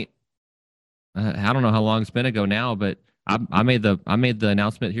in point, I don't know how long it's been ago now, but I made the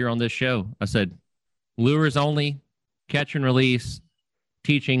announcement here on this show. I said, lures only, catch and release,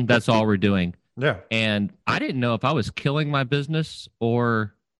 teaching. That's all we're doing. Yeah. And I didn't know if I was killing my business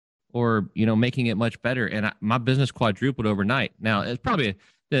or making it much better. And my business quadrupled overnight. Now it's probably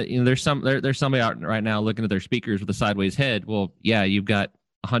there's somebody out right now looking at their speakers with a sideways head. Well, yeah, you've got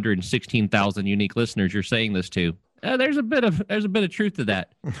 116,000 unique listeners you're saying this to. There's a bit of truth to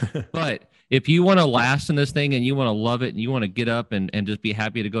that. But if you want to last in this thing and you want to love it and you want to get up and just be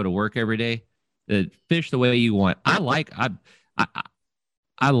happy to go to work every day, fish the way you want. I like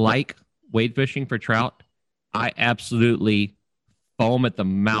wade fishing for trout. I absolutely foam at the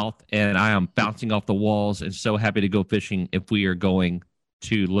mouth and I am bouncing off the walls and so happy to go fishing if we are going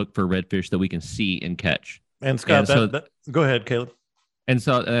to look for redfish that we can see and catch. And Scott, go ahead, Caleb. And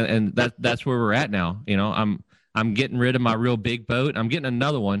so, and that's where we're at now. I'm getting rid of my real big boat. I'm getting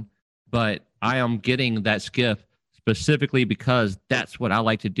another one, but I am getting that skiff specifically because that's what I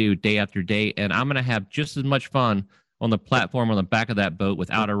like to do day after day. And I'm going to have just as much fun on the platform on the back of that boat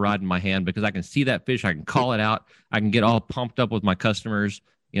without a rod in my hand because I can see that fish. I can call it out. I can get all pumped up with my customers,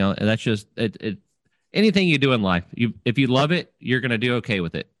 and that's just it. Anything you do in life, if you love it, you're going to do okay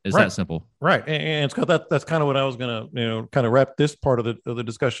with it. It's right. That simple. Right. And Scott, that's kind of what I was going to, kind of wrap this part of the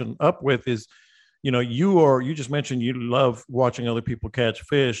discussion up with is, you just mentioned you love watching other people catch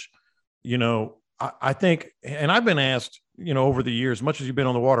fish. I think, and I've been asked, over the years, as much as you've been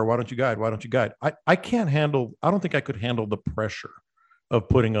on the water, why don't you guide? Why don't you guide? I don't think I could handle the pressure of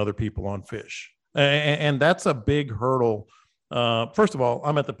putting other people on fish. And that's a big hurdle. First of all,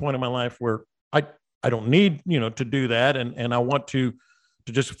 I'm at the point in my life where I don't need, to do that. And I want to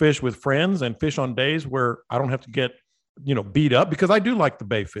just fish with friends and fish on days where I don't have to get, beat up because I do like the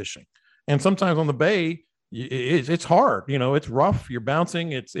bay fishing. And sometimes on the bay, it's hard, it's rough. You're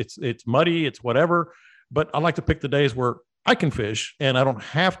bouncing. It's muddy. It's whatever. But I like to pick the days where I can fish and I don't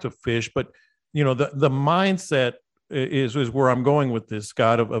have to fish. But, the mindset is where I'm going with this,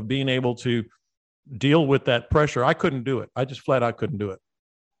 Scott, of being able to deal with that pressure. I couldn't do it. I just flat out couldn't do it.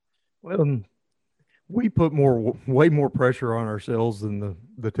 Well, we put way more pressure on ourselves than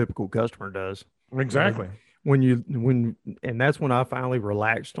the typical customer does. Exactly. And that's when I finally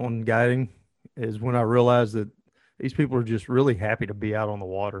relaxed on guiding, is when I realized that these people are just really happy to be out on the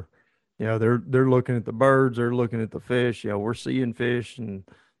water. They're looking at the birds, they're looking at the fish, we're seeing fish and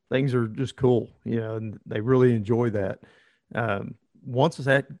things are just cool, and they really enjoy that. Once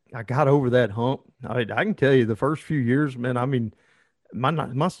I got over that hump, I can tell you the first few years, man, I mean,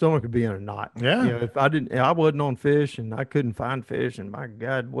 my stomach would be in a knot. Yeah. If I wasn't on fish and I couldn't find fish, and my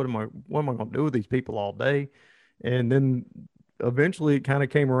God, what am I going to do with these people all day? And then eventually it kind of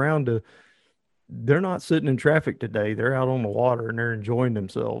came around to, they're not sitting in traffic today. They're out on the water and they're enjoying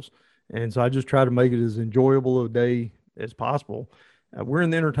themselves. And so I just try to make it as enjoyable a day as possible. We're in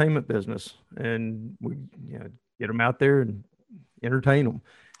the entertainment business and we get them out there and entertain them.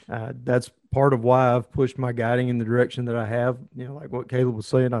 That's part of why I've pushed my guiding in the direction that I have. Like what Caleb was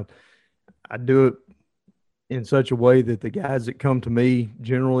saying, I do it in such a way that the guys that come to me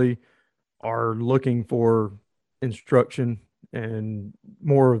generally are looking for instruction and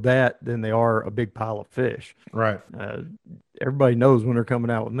more of that than they are a big pile of fish. Right. Everybody knows when they're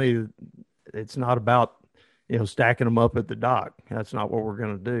coming out with me, it's not about, stacking them up at the dock. That's not what we're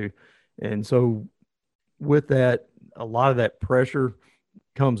going to do. And so with that, a lot of that pressure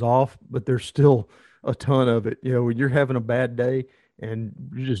comes off, but there's still a ton of it. When you're having a bad day and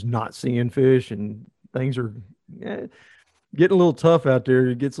you're just not seeing fish and things are getting a little tough out there,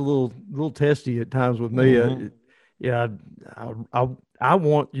 it gets a little testy at times with me. Yeah, I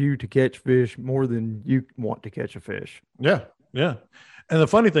want you to catch fish more than you want to catch a fish. Yeah, yeah. And the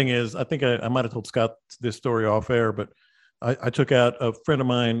funny thing is, I think I might have told Scott this story off air, but I took out a friend of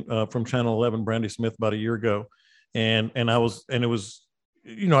mine from Channel 11, Brandy Smith, about a year ago, and it was,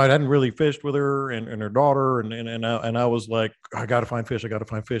 I hadn't really fished with her and her daughter, and I was like, I got to find fish, and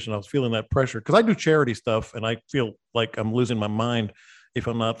I was feeling that pressure because I do charity stuff, and I feel like I'm losing my mind if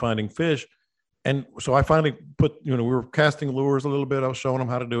I'm not finding fish. And so I finally put, we were casting lures a little bit. I was showing them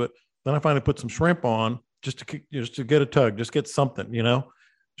how to do it. Then I finally put some shrimp on just to get a tug, just get something,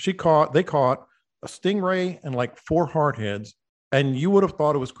 They caught a stingray and like 4 hardheads, and you would have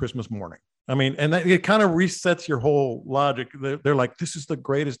thought it was Christmas morning. I mean, and it kind of resets your whole logic. They're like, this is the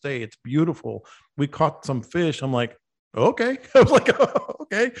greatest day. It's beautiful. We caught some fish. I'm like, okay. I was like, oh,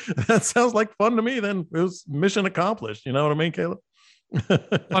 okay. That sounds like fun to me. Then it was mission accomplished. You know what I mean, Caleb?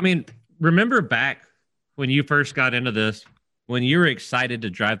 I mean, remember back when you first got into this, when you were excited to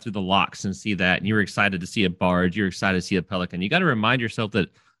drive through the locks and see that, and you were excited to see a barge, you're excited to see a pelican. You got to remind yourself that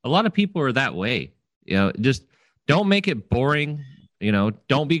a lot of people are that way. Just don't make it boring.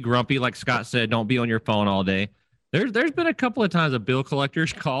 Don't be grumpy. Like Scott said, don't be on your phone all day. There's been a couple of times a bill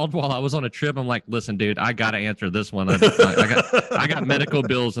collector's called while I was on a trip. I'm like, listen, dude, I got to answer this one. I got medical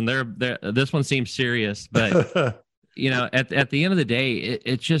bills, and this one seems serious. But, at the end of the day,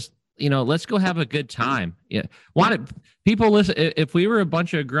 it's just, let's go have a good time. Yeah. Why did people listen? If we were a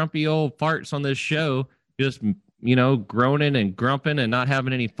bunch of grumpy old farts on this show, just, groaning and grumping and not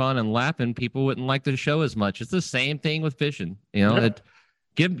having any fun and laughing, people wouldn't like the show as much. It's the same thing with fishing.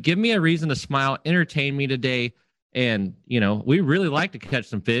 Give me a reason to smile, entertain me today. And, we really like to catch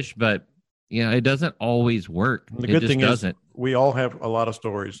some fish, but, it doesn't always work. The good thing is we all have a lot of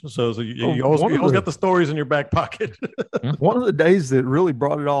stories. So you always got the stories in your back pocket. One of the days that really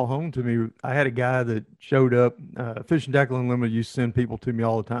brought it all home to me, I had a guy that showed up. Fishing Tackle Unlimited used to send people to me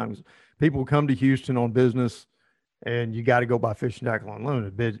all the time. People come to Houston on business, and you got to go by Fishing Tackle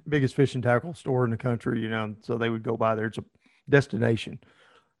Unlimited, biggest fishing tackle store in the country, so they would go by there. It's a destination.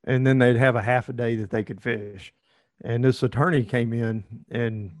 And then they'd have a half a day that they could fish. And this attorney came in,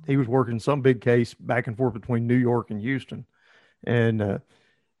 and he was working some big case back and forth between New York and Houston. And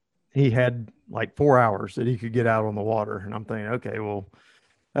he had like 4 hours that he could get out on the water. And I'm thinking, okay, well,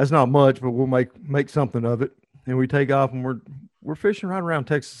 that's not much, but we'll make something of it. And we take off, and we're fishing right around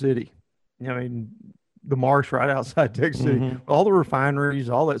Texas City. The marsh right outside Texas City, all the refineries,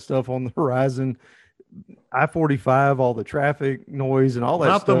 all that stuff on the horizon, I-45, all the traffic noise and all that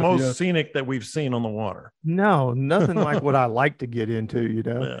stuff. Not the most scenic that we've seen on the water. No, nothing like what I like to get into,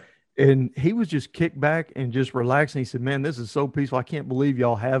 Yeah. And he was just kicked back and just relaxing. He said, man, this is so peaceful. I can't believe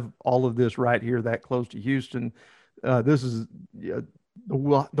y'all have all of this right here that close to Houston. This is the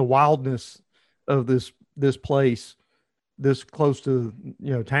wildness of this place this close to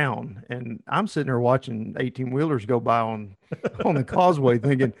town. And I'm sitting there watching 18-wheelers go by on the causeway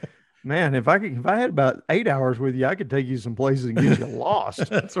thinking, man, if I had about 8 hours with you, I could take you some places and get you lost.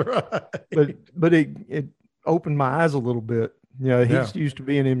 That's right. But it opened my eyes a little bit. He's used to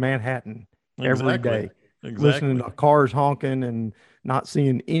being in Manhattan every day, listening to cars honking and not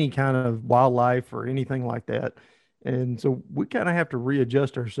seeing any kind of wildlife or anything like that. And so we kind of have to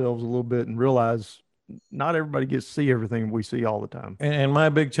readjust ourselves a little bit and realize not everybody gets to see everything we see all the time. And my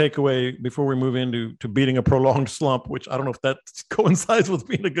big takeaway before we move into beating a prolonged slump, which I don't know if that coincides with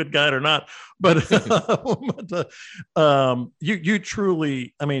being a good guide or not, but, you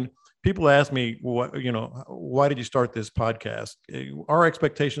truly, I mean, people ask me, why did you start this podcast? Our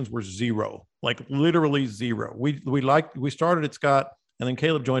expectations were zero, like literally zero. We started it, Scott, and then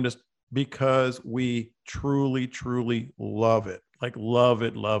Caleb joined us because we truly, truly love it. Like love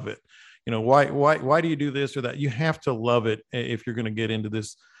it. Why do you do this or that? You have to love it if you're going to get into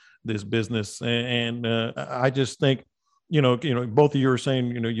this business. And I just think, both of you are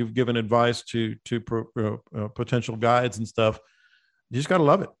saying, you've given advice to potential guides and stuff. You just got to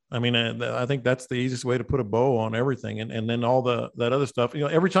love it. I mean, I think that's the easiest way to put a bow on everything. And then all that other stuff,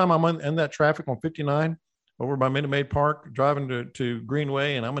 every time I'm in that traffic on 59 over by Minute Maid Park, driving to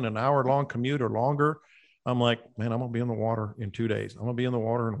Greenway, and I'm in an hour long commute or longer, I'm like, man, I'm going to be in the water in 2 days. I'm going to be in the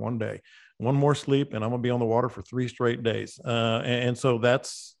water in 1 day, one more sleep, and I'm going to be on the water for 3 straight days. And so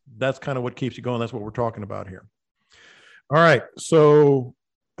that's kind of what keeps you going. That's what we're talking about here. All right. So,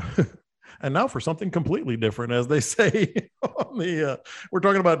 and now for something completely different, as they say on we're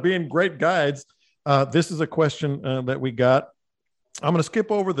talking about being great guides. This is a question that we got. I'm going to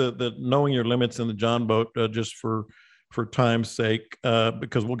skip over the knowing your limits in the John boat just for time's sake,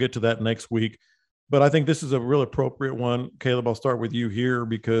 because we'll get to that next week. But I think this is a real appropriate one. Caleb, I'll start with you here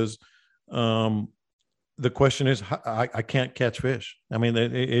because the question is, I can't catch fish. I mean,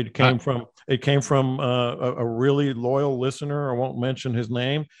 it came from a really loyal listener. I won't mention his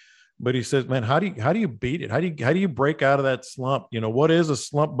name, but he says, man, how do you beat it? How do you break out of that slump? What is a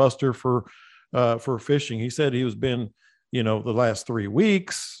slump buster for fishing? He said he was been, the last 3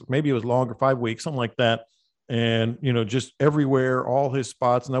 weeks, maybe it was longer, 5 weeks, something like that. And, just everywhere, all his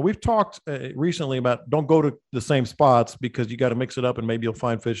spots. Now, we've talked recently about don't go to the same spots because you got to mix it up and maybe you'll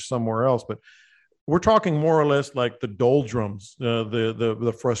find fish somewhere else. But we're talking more or less like the doldrums,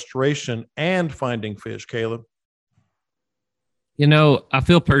 the frustration and finding fish, Caleb. I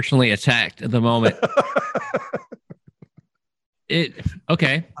feel personally attacked at the moment.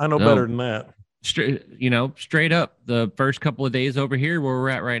 Okay. I know better than that. Straight up, the first couple of days over here where we're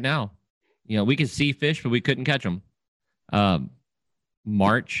at right now, we could see fish, but we couldn't catch them.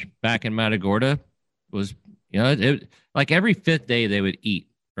 March back in Matagorda was, like every 5th day they would eat,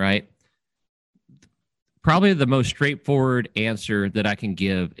 right? Probably the most straightforward answer that I can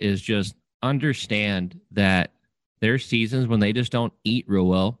give is just understand that there are seasons when they just don't eat real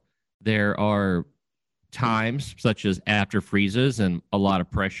well. There are times such as after freezes and a lot of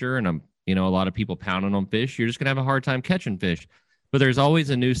pressure and a lot of people pounding on fish. You're just going to have a hard time catching fish. But there's always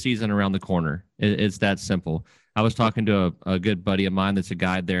a new season around the corner. It's that simple. I was talking to a good buddy of mine that's a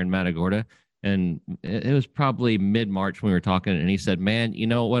guide there in Matagorda, and it was probably mid-March when we were talking, and he said, man, you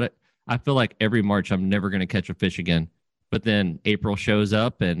know what? I feel like every March I'm never going to catch a fish again. But then April shows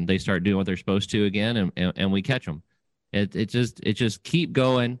up, and they start doing what they're supposed to again, and we catch them. It just keep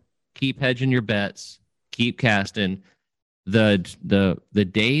going, keep hedging your bets, keep casting. The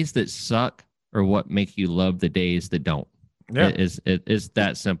days that suck are what make you love the days that don't. Yeah. It's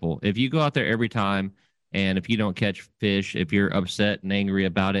that simple. If you go out there every time and if you don't catch fish, if you're upset and angry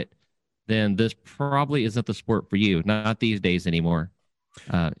about it, then this probably isn't the sport for you. Not these days anymore.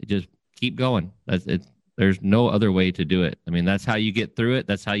 Just keep going. There's no other way to do it. I mean, that's how you get through it.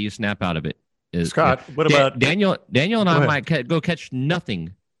 That's how you snap out of it. Scott, what about Daniel and I might go catch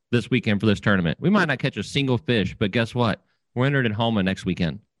nothing this weekend for this tournament. We might not catch a single fish, but guess what? We're entered in Homa next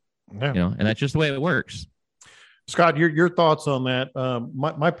weekend. Yeah. And that's just the way it works. Scott, your thoughts on that?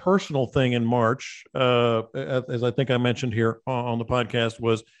 My personal thing in March, as I think I mentioned here on the podcast,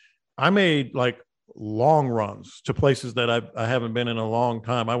 was I made like long runs to places that I haven't been in a long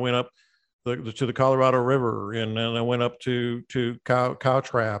time. I went up to the Colorado River, and then I went up to Cow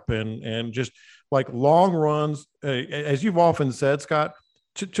Trap, and just like long runs, as you've often said, Scott,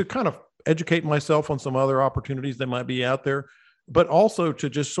 to kind of educate myself on some other opportunities that might be out there, but also to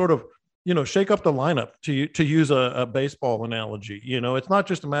just sort of shake up the lineup, to use a baseball analogy. It's not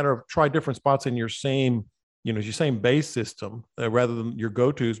just a matter of try different spots in your same base system rather than your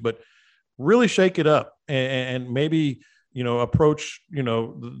go-tos, but really shake it up and maybe, approach,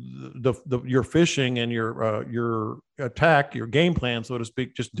 your fishing and your attack, your game plan, so to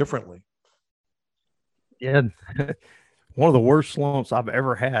speak, just differently. Yeah. One of the worst slumps I've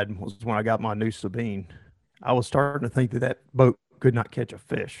ever had was when I got my new Sabine. I was starting to think that boat could not catch a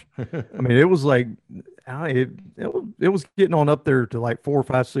fish. I mean, it was like, it was getting on up there to like 4,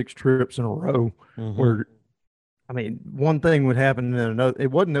 5, 6 trips in a row where, I mean, one thing would happen and then another.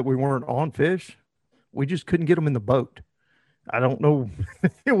 It wasn't that we weren't on fish. We just couldn't get them in the boat. I don't know.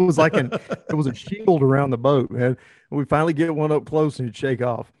 It was like it was a shield around the boat, man. We finally get one up close and it'd shake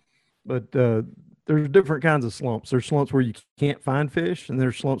off. But there's different kinds of slumps. There's slumps where you can't find fish, and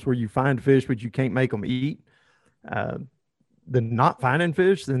there's slumps where you find fish, but you can't make them eat. The not finding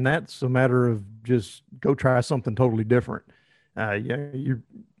fish, then that's a matter of just go try something totally different. You're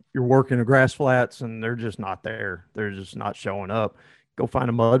working the grass flats and they're just not there. They're just not showing up. Go find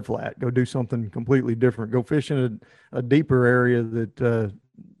a mud flat. Go do something completely different. Go fish in a deeper area that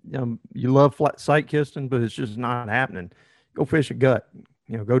you love flat sight casting, but it's just not happening. Go fish a gut.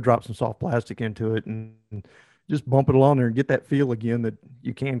 Go drop some soft plastic into it and just bump it along there and get that feel again that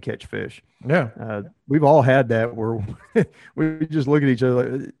you can catch fish. Yeah. We've all had that where we just look at each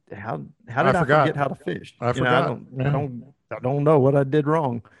other like, how did I forget how to fish? I forgot. I don't know what I did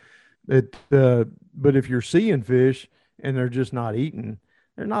wrong. But if you're seeing fish and they're just not eating,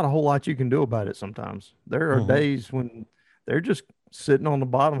 there's not a whole lot you can do about it sometimes. There are Mhm. days when they're just sitting on the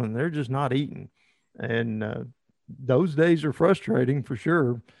bottom and they're just not eating. And those days are frustrating for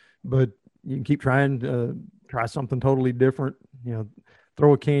sure, but you can keep trying to try something totally different. You know,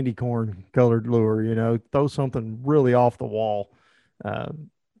 throw a candy corn colored lure, throw something really off the wall. Uh,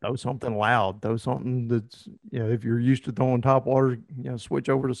 Throw something loud, throw something that's, if you're used to throwing top water, switch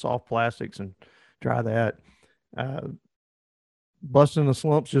over to soft plastics and try that. Uh, Busting the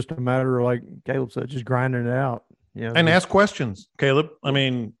slump's just a matter of, like Caleb said, just grinding it out. And just ask questions, Caleb. I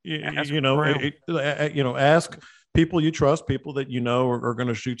mean, ask around. ask people you trust, people that are going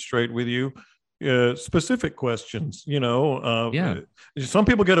to shoot straight with you. Specific questions. Yeah. Some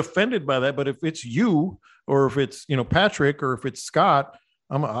people get offended by that, but if it's you, or if it's Patrick, or if it's Scott,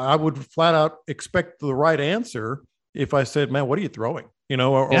 I would flat out expect the right answer. If I said, "Man, what are you throwing?"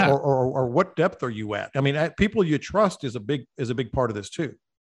 Or what depth are you at? I mean, people you trust is a big part of this too.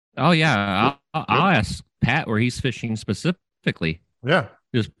 Oh yeah, I'll ask Pat where he's fishing specifically. Yeah,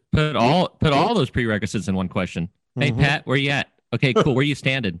 just put all those prerequisites in one question. Hey Pat, where you at? Okay, cool. Where you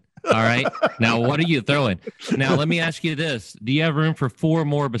standing? All right. Now, what are you throwing? Now, let me ask you this: do you have room for 4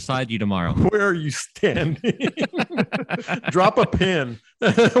 more beside you tomorrow? Where are you standing? Drop a pin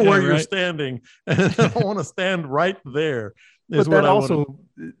where you're standing. I want to stand right there. But that also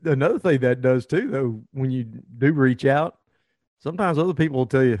another thing that does too, though, when you do reach out, sometimes other people will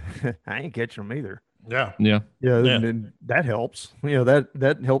tell you, "I ain't catching them either." Yeah. And that helps.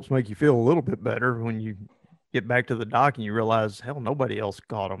 That helps make you feel a little bit better when you get back to the dock and you realize, hell, nobody else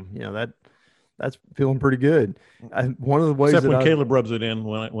caught them. That's feeling pretty good. One of the ways, except when Caleb rubs it in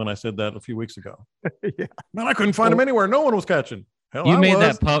when I said that a few weeks ago. Yeah, man, I couldn't find him anywhere. No one was catching. Hell, you made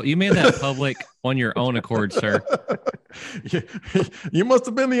that public on your own accord, sir. You must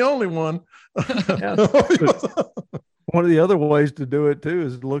have been the only one. One of the other ways to do it too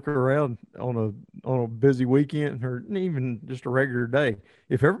is to look around on a busy weekend or even just a regular day.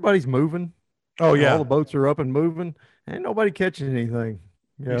 If everybody's moving, all the boats are up and moving, ain't nobody catching anything.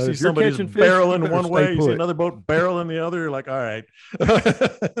 You see somebody's barreling one way, you see another boat barreling the other. You're like, all right,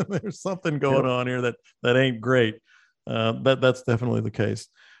 there's something going on here that ain't great. That's definitely the case.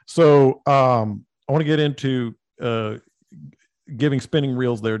 So I want to get into giving spinning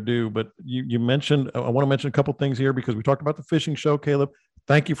reels their due, but you mentioned, I want to mention a couple things here because we talked about the fishing show. Caleb,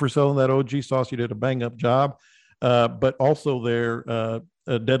 thank you for selling that OG sauce. You did a bang up job. But also there,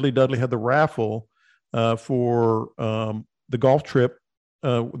 Deadly Dudley had the raffle for the golf trip.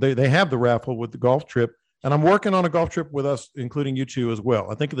 They have the raffle with the golf trip, and I'm working on a golf trip with us, including you two as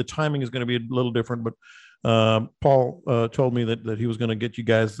well. I think the timing is going to be a little different, but Paul told me that he was going to get you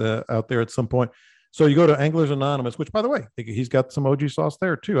guys out there at some point. So you go to Anglers Anonymous, which, by the way, he's got some OG sauce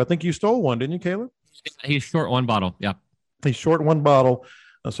there too. I think you stole one, didn't you, Caleb? He's short one bottle. Yeah, he's short one bottle,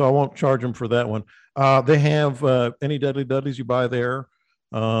 so I won't charge him for that one. They have any Deadly Dudleys you buy there.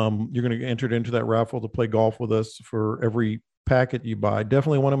 You're going to get entered into that raffle to play golf with us for every packet you buy.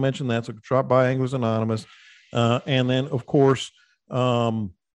 Definitely want to mention that. So drop by Anglers Anonymous, and then of course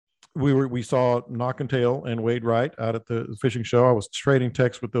we saw Knock and Tail and Wade Wright out at the fishing show. I was trading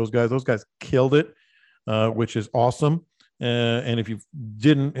texts with those guys. Those guys killed it, which is awesome. And if you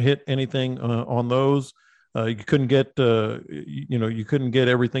didn't hit anything on those, you couldn't get you couldn't get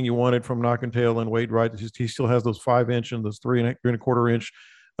everything you wanted from Knock and Tail and Wade Wright. He still has those 5-inch and those 3.25 inch.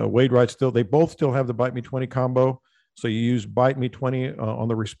 Wade Wright they both still have the Bite Me 20 combo. So you use Bite Me 20 on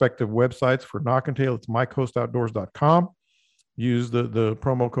the respective websites. For Knock and Tail, it's mycoastoutdoors.com. Use the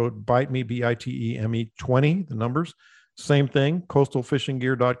promo code Bite Me, BITEME 20, the numbers. Same thing,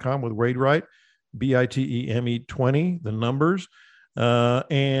 coastalfishinggear.com with Wade Wright, BITEME 20, the numbers.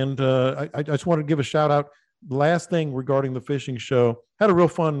 I just want to give a shout out. Last thing regarding the fishing show, had a real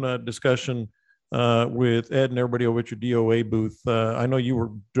fun discussion with Ed and everybody over at your DOA booth. I know you were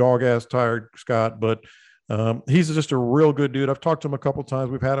dog ass tired, Scott, but he's just a real good dude. I've talked to him a couple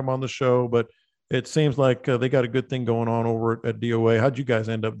times. We've had him on the show, but it seems like they got a good thing going on over at DOA. How'd you guys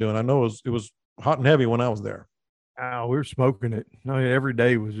end up doing? I know it was hot and heavy when I was there. Oh, we were smoking it. Every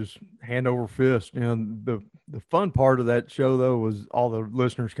day was just hand over fist. The fun part of that show though was all the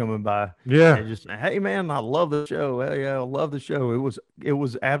listeners coming by. Yeah, and just, hey man, I love the show. Hey, yeah, I love the show. It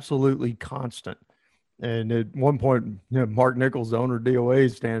was absolutely constant. And at one point, Mark Nichols, the owner of DOA,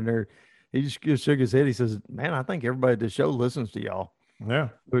 is standing there. He just shook his head. He says, "Man, I think everybody at the show listens to y'all." Yeah,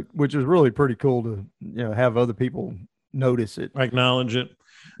 which is really pretty cool to have other people notice it, acknowledge it.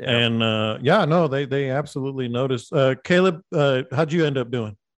 Yeah. And they absolutely notice. Caleb, how'd you end up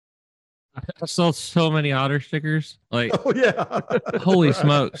doing? I sold so many otter stickers. Like, oh yeah, holy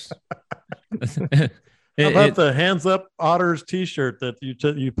smokes! How about the Hands Up Otters T-shirt that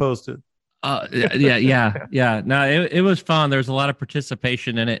you posted? Yeah. No, it was fun. There was a lot of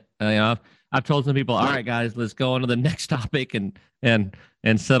participation in it. I've told some people, all right, guys, let's go on to the next topic and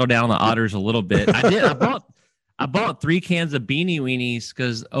settle down on the otters a little bit. I did. I bought 3 cans of Beanie Weenies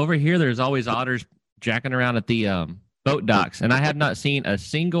because over here there's always otters jacking around at the boat docks, and I have not seen a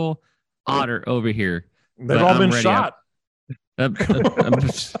single otter over here. They've all been shot.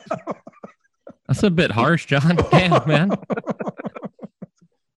 That's a bit harsh, John. Damn, man.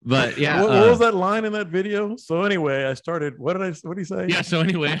 But yeah, what was that line in that video? So anyway, I started. What did he say? Yeah. So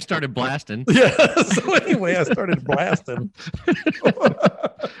anyway, I started blasting. Yeah. So anyway, I started blasting.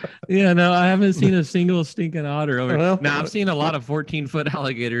 Yeah. No, I haven't seen a single stinking otter over. Well, now I've seen a lot of 14-foot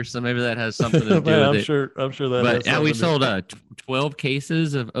alligators, so maybe that has something to do with it. I'm sure that. But yeah, we sold 12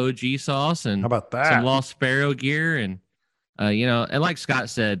 cases of OG sauce and how about that? Some Lost Sparrow gear, and and like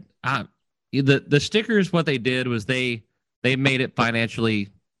Scott said, the stickers. What they did was they made it financially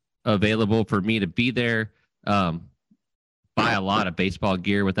available for me to be there, buy a lot of baseball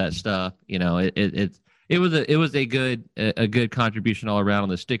gear with that stuff. It was a good contribution all around on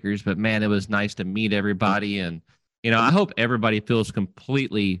the stickers. But man, it was nice to meet everybody, and I hope everybody feels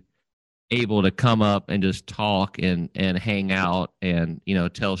completely able to come up and just talk and hang out and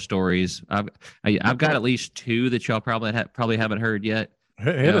tell stories. I've got at least 2 that y'all probably haven't heard yet.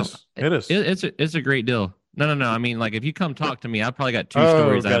 Hit us. It's a great deal. No. I mean, like, if you come talk to me, I've probably got 2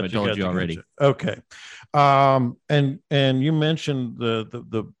 stories I haven't told you already. Okay. And you mentioned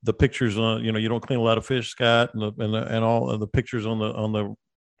the pictures on, you don't clean a lot of fish, Scott, and all of the pictures on the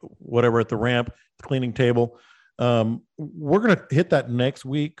whatever at the ramp, the cleaning table. We're going to hit that next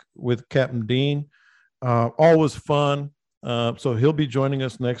week with Captain Dean. Always fun. So he'll be joining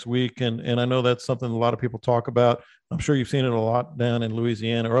us next week. And I know that's something a lot of people talk about. I'm sure you've seen it a lot down in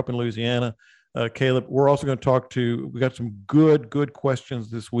Louisiana or up in Louisiana. Caleb, we're also going to we got some good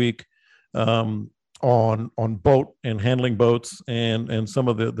questions this week on boat and handling boats and some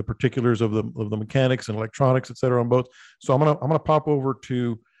of the particulars of the mechanics and electronics, et cetera, on boats. So I'm gonna pop over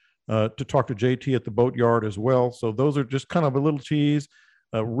to talk to JT at the boat yard as well. So those are just kind of a little tease.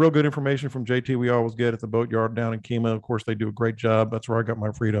 Real good information from JT we always get at the boat yard down in Kemah. Of course, they do a great job. That's where I got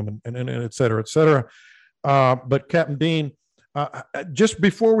my freedom and et cetera, et cetera. But Captain Dean, just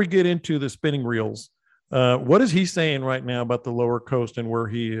before we get into the spinning reels, what is he saying right now about the lower coast and where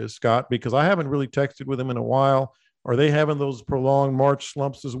he is, Scott? Because I haven't really texted with him in a while. Are they having those prolonged March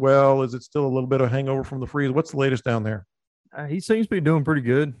slumps as well? Is it still a little bit of hangover from the freeze? What's the latest down there? He seems to be doing pretty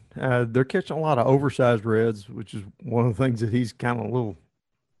good. They're catching a lot of oversized reds, which is one of the things that he's kind of a little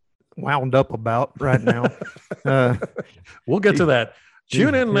wound up about right now. We'll get to that.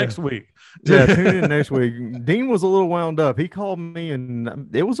 Tune in next week. Yeah, tune in next week. Dean was a little wound up. He called me, and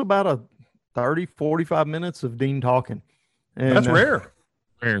it was about a 45 minutes of Dean talking. And, that's rare.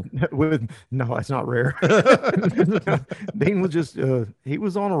 No, it's not rare. Dean was just he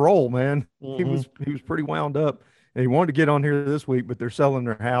was on a roll, man. Mm-hmm. He was pretty wound up. And he wanted to get on here this week, but they're selling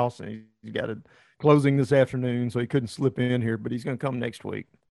their house, and he's got a closing this afternoon, so he couldn't slip in here. But he's going to come next week.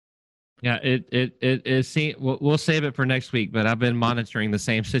 Yeah, we'll save it for next week, but I've been monitoring the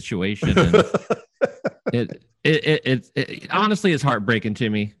same situation. And it honestly is heartbreaking to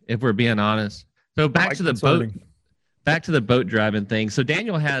me, if we're being honest. So back to the boat driving thing. So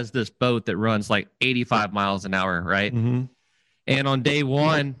Daniel has this boat that runs like 85 miles an hour, right? Mm-hmm. And on day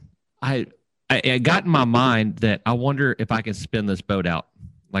one, I got in my mind that I wonder if I can spin this boat out.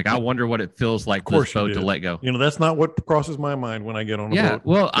 Like, I wonder what it feels like for this boat to let go. That's not what crosses my mind when I get on a boat. Yeah,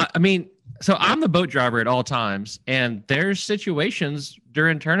 well, I mean, so I'm the boat driver at all times, and there's situations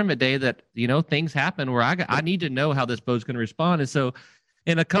during tournament day that, things happen where I need to know how this boat's going to respond. And so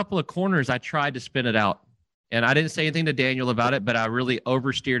in a couple of corners, I tried to spin it out. And I didn't say anything to Daniel about it, but I really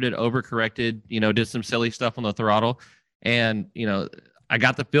oversteered it, overcorrected, did some silly stuff on the throttle. And, I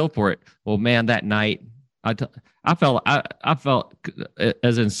got the feel for it. Well, man, that night, I felt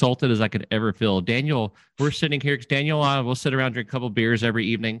as insulted as I could ever feel. Daniel, we're sitting here because Daniel and I will sit around, drink a couple of beers every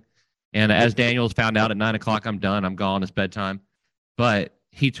evening. And as Daniel's found out at 9:00, I'm done. I'm gone. It's bedtime. But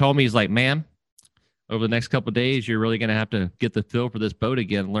he told me, he's like, man, over the next couple of days, you're really going to have to get the feel for this boat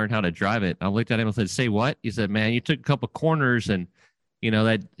again and learn how to drive it. I looked at him and said, say what? He said, man, you took a couple of corners and,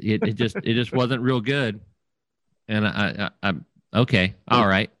 that it just wasn't real good. And I'm okay. All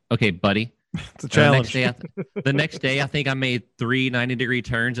right. Okay, buddy. It's a challenge. The next day, I think I made 3 90-degree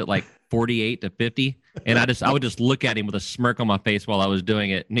turns at like 48 to 50, and I would just look at him with a smirk on my face while I was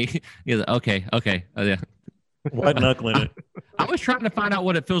doing it. And he was like, okay, yeah. White knuckling it. I was trying to find out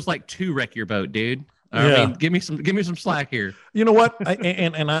what it feels like to wreck your boat, dude. I mean, give me some slack here. You know what? I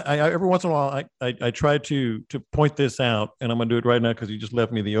every once in a while I try to point this out, and I'm gonna do it right now because you just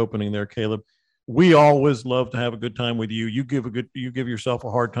left me the opening there, Caleb. We always love to have a good time with you. You give yourself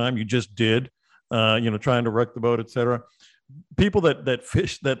a hard time. You just did, trying to wreck the boat, etc. People that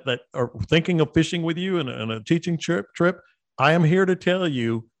fish that are thinking of fishing with you and a teaching trip. I am here to tell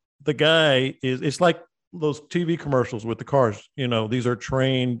you, the guy it's like those TV commercials with the cars. These are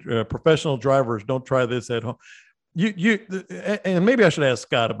trained professional drivers. Don't try this at home. And maybe I should ask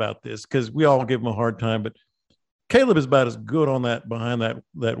Scott about this because we all give him a hard time, but Caleb is about as good on that behind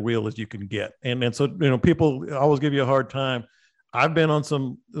that wheel as you can get. And so, people always give you a hard time. I've been on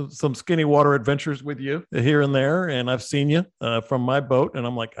some skinny water adventures with you here and there, and I've seen you from my boat, and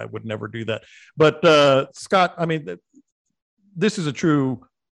I'm like, I would never do that. But Scott, I mean, this is a true.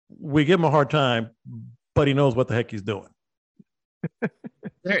 We give him a hard time, but he knows what the heck he's doing.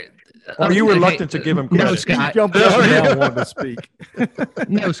 Are you reluctant to give him credit? No, Scott. Jumping up and down wanting to speak.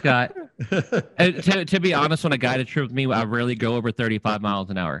 No, Scott. To be honest, on a guided trip with me, I rarely go over 35 miles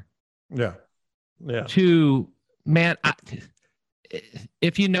an hour. Yeah. Man,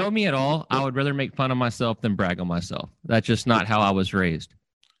 if you know me at all, I would rather make fun of myself than brag on myself. That's just not how I was raised.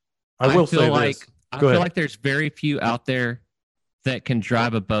 I feel like there's very few out there that can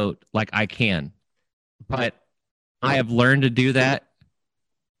drive a boat like I can. But I have learned to do that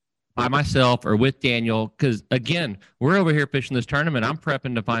by myself or with Daniel, because again, we're over here fishing this tournament. I'm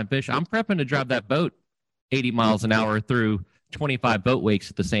prepping to find fish. I'm prepping to drive that boat 80 miles an hour through 25 boat wakes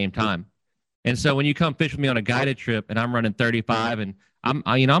at the same time. And so when you come fish with me on a guided trip and I'm running 35 and I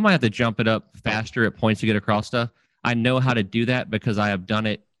might have to jump it up faster at points to get across stuff. I know how to do that because I have done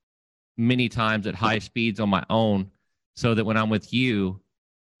it many times at high speeds on my own, so that when I'm with you,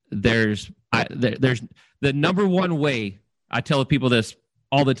 there's the number one way. I tell people this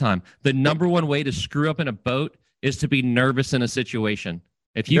all the time. The number one way to screw up in a boat is to be nervous in a situation.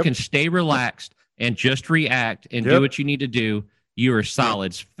 If you can stay relaxed and just react and do what you need to do, you are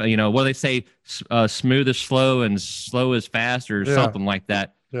solid. What they say, smooth is slow and slow is fast, or something like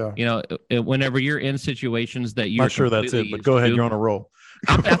that. Yeah. Whenever you're in situations that you're not sure that's it, but go ahead. You're on a roll.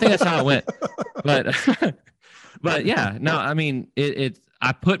 I think that's how it went. But yeah, no, I mean,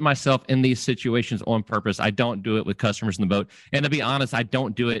 I put myself in these situations on purpose. I don't do it with customers in the boat. And to be honest, I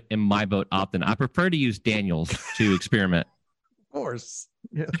don't do it in my boat often. I prefer to use Daniel's to experiment. Of course.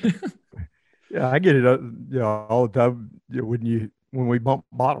 Yeah. Yeah, I get it all the time. When we bump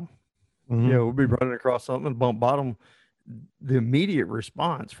bottom, we'll be running across something and bump bottom. The immediate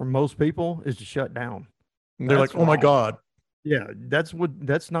response from most people is to shut down. They're like, "Oh my God." Yeah, that's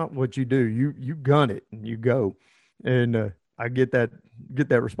not what you do. You gun it and you go. And I get that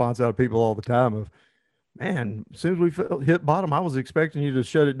response out of people all the time of, man, as soon as we hit bottom, I was expecting you to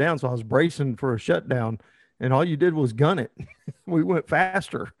shut it down. So I was bracing for a shutdown and all you did was gun it. We went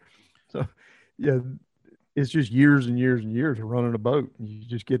faster. So yeah, it's just years and years and years of running a boat.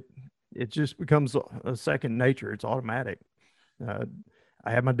 It just becomes a second nature. It's automatic. I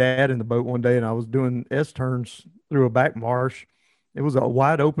had my dad in the boat one day and I was doing S-turns through a back marsh. It was a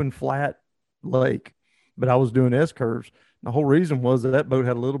wide open, flat lake, but I was doing S-curves. The whole reason was that boat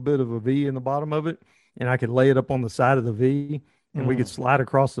had a little bit of a V in the bottom of it, and I could lay it up on the side of the V, and we could slide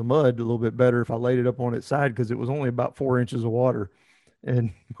across the mud a little bit better if I laid it up on its side because it was only about 4 inches of water.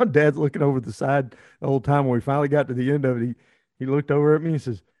 And my dad's looking over the side the whole time. When we finally got to the end of it, he looked over at me and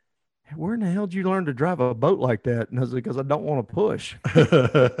says, "Where in the hell did you learn to drive a boat like that?" And I was like, "Because I don't want to push."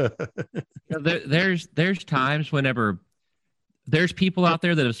 There's times whenever there's people out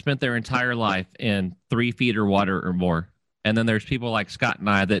there that have spent their entire life in 3 feet of water or more. And then there's people like Scott and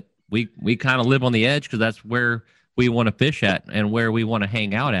I that we kind of live on the edge because that's where we want to fish at and where we want to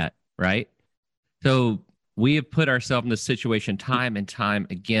hang out at, right? So we have put ourselves in this situation time and time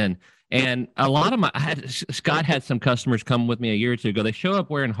again. And a lot of Scott had some customers come with me a year or two ago. They show up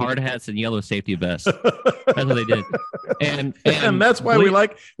wearing hard hats and yellow safety vests. That's what they did. And that's why we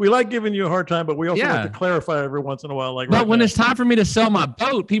like giving you a hard time, but we also like to clarify every once in a while. But when it's time for me to sell my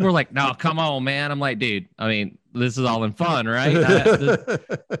boat, people are like, "No, come on, man." I'm like, dude, I mean, this is all in fun, right?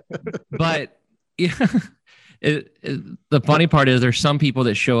 But yeah. The funny part is there's some people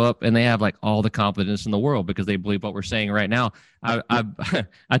that show up and they have like all the confidence in the world because they believe what we're saying right now.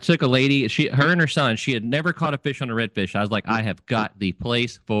 I took a lady, her and her son, she had never caught a fish on a redfish. I was like, I have got the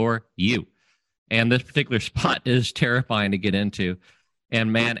place for you. And this particular spot is terrifying to get into.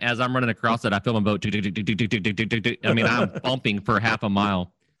 And man, as I'm running across it, I feel my boat. I mean, I'm bumping for half a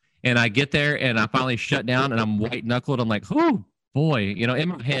mile. And I get there and I finally shut down and I'm white knuckled. I'm like, "Oh boy," in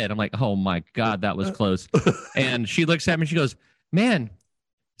my head, I'm like, "Oh my God, that was close." And she looks at me and she goes, "Man,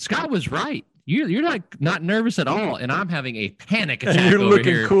 Scott was right. you're not nervous at all, and I'm having a panic attack. And you're over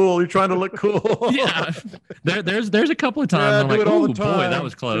looking here. cool. You're trying to look cool. Yeah, there's a couple of times I'm like, all oh the time. boy, that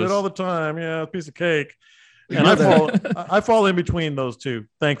was close. Do it all the time. Yeah, a piece of cake. And I fall in between those two,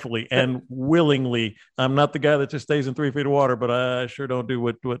 thankfully and willingly. I'm not the guy that just stays in 3 feet of water, but I sure don't do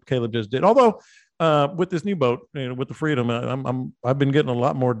what Caleb just did. Although with this new boat, with the Freedom, I've been getting a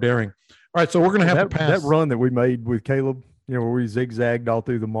lot more daring. All right, so we're gonna have to pass that run that we made with Caleb. Where we zigzagged all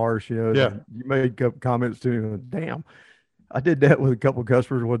through the marsh. Yeah. You made a couple comments to him. Damn, I did that with a couple of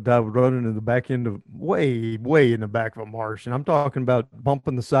customers one time, running in the back end of way in the back of a marsh. And I'm talking about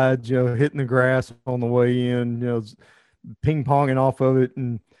bumping the sides, hitting the grass on the way in, ping ponging off of it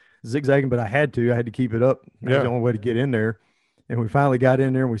and zigzagging. But I had to keep it up. That was the only way to get in there. And we finally got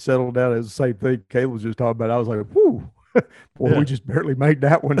in there and we settled out. It was the same thing Caleb was just talking about. I was like, whoo. Boy, we just barely made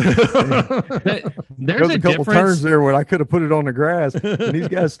that one. There's a couple turns there where I could have put it on the grass, and these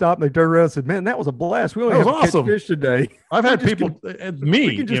guys stopped and they turned around and said, "Man, that was a blast. We only have to catch fish today." I've had people,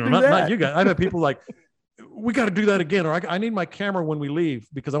 not you guys. I've had people like, "We got to do that again," or "I need my camera when we leave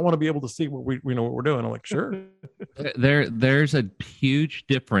because I want to be able to see what we know what we're doing." I'm like, "Sure." There's a huge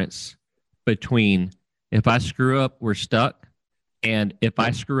difference between if I screw up, we're stuck. And if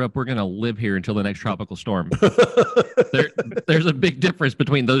I screw up, we're going to live here until the next tropical storm. There's a big difference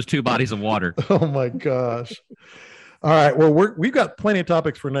between those two bodies of water. Oh, my gosh. All right. Well, we've got plenty of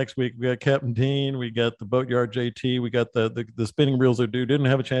topics for next week. We got Captain Dean. We got the Boatyard JT. We got the spinning reels are due. Didn't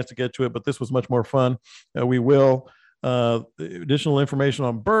have a chance to get to it, but this was much more fun. We will. Additional information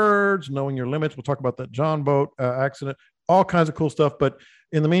on birds, knowing your limits. We'll talk about that John boat accident, all kinds of cool stuff. But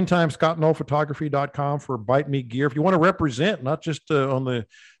in the meantime, ScottKnollPhotography.com for Bite Me gear. If you want to represent, not just on the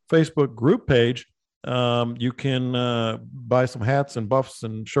Facebook group page, you can buy some hats and buffs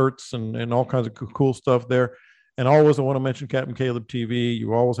and shirts and all kinds of cool stuff there. And always, I want to mention Captain Caleb TV.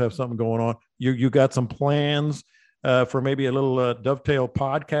 You always have something going on. You got some plans for maybe a little Dovetail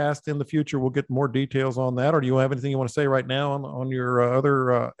podcast in the future. We'll get more details on that. Or do you have anything you want to say right now on your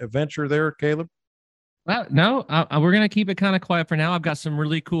other adventure there, Caleb? Well, no, we're going to keep it kind of quiet for now. I've got some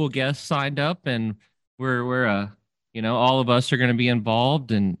really cool guests signed up, and we're all of us are going to be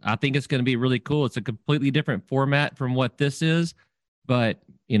involved, and I think it's going to be really cool. It's a completely different format from what this is, but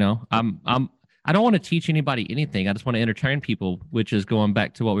I don't want to teach anybody anything. I just want to entertain people, which is going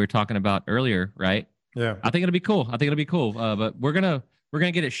back to what we were talking about earlier, right? Yeah. I think it'll be cool. But we're gonna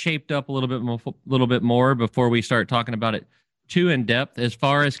get it shaped up a little bit more before we start talking about it too in depth. As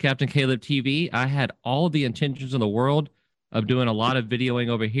far as Captain Caleb TV, I had all the intentions in the world of doing a lot of videoing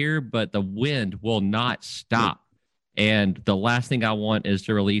over here, but the wind will not stop. And the last thing I want is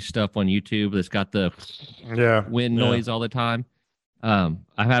to release stuff on YouTube that's got the wind noise all the time. I've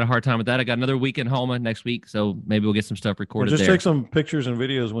had a hard time with that. I got another week in Homa next week, so maybe we'll get some stuff recorded. Just take some pictures and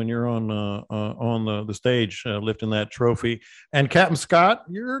videos when you're on the stage lifting that trophy. And Captain Scott,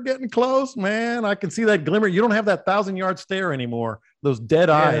 you're getting close, man. I can see that glimmer. You don't have that 1,000-yard stare anymore. Those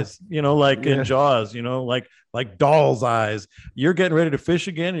dead eyes, like in Jaws, like doll's eyes. You're getting ready to fish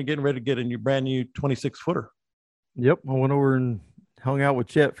again. You're getting ready to get in your brand new 26-footer. Yep, I went over and hung out with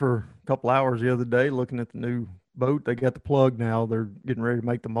Chet for a couple hours the other day, looking at the new boat. They got the plug now. They're getting ready to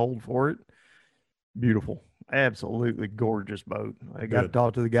make the mold for it. Beautiful, absolutely gorgeous boat. I got to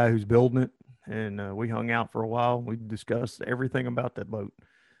talk to the guy who's building it, and we hung out for a while. We discussed everything about that boat.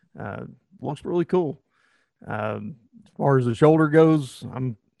 Looks really cool. As far as the shoulder goes,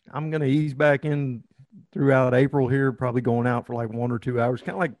 I'm going to ease back in throughout April here, probably going out for like 1 or 2 hours,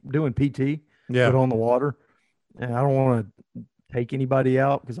 kind of like doing PT, but on the water. And I don't want to take anybody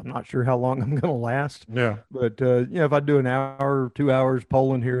out because I'm not sure how long I'm going to last. Yeah. But, if I do an hour, 2 hours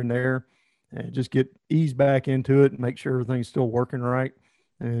polling here and there and just get eased back into it and make sure everything's still working right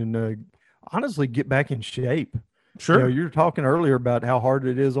and honestly get back in shape. Sure. You're talking earlier about how hard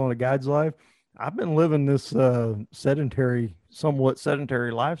it is on a guide's life. I've been living this somewhat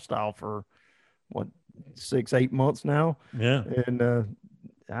sedentary lifestyle for 6-8 months now. Yeah.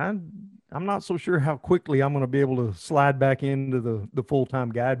 And I'm not so sure how quickly I'm going to be able to slide back into the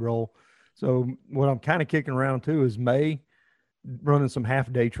full-time guide role. So what I'm kind of kicking around too is May running some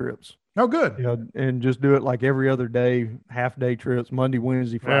half-day trips. Oh, good. And just do it like every other day, half-day trips, Monday,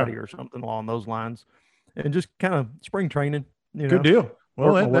 Wednesday, Friday, or something along those lines. And just kind of spring training. Good deal.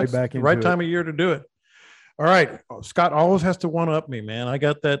 Well, that's the right time of year to do it. All right. Scott always has to one-up me, man. I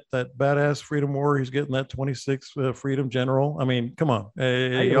got that badass Freedom Warrior. He's getting that 26 Freedom General. I mean, come on.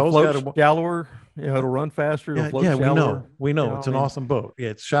 You always got shallower. It'll run faster. It'll float shallower. We know. It's an awesome boat. Yeah,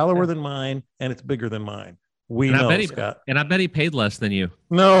 it's shallower than mine, and it's bigger than mine. We and know, I bet he, Scott. And I bet he paid less than you.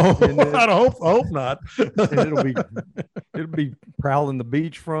 No, I hope not. And it'll be prowling the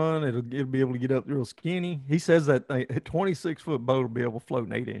beachfront. It'll be able to get up real skinny. He says that a 26-foot boat will be able to float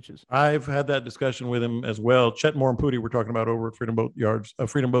in 8 inches. I've had that discussion with him as well. Chet Moore and Pooty were talking about over at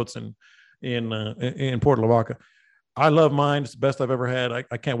Freedom Boats in Port Lavaca. I love mine. It's the best I've ever had.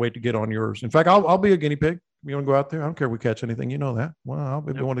 I can't wait to get on yours. In fact, I'll be a guinea pig. You want to go out there? I don't care if we catch anything. You know that. Well,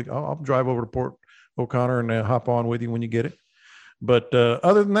 I'll drive over to Port O'Connor and hop on with you when you get it. But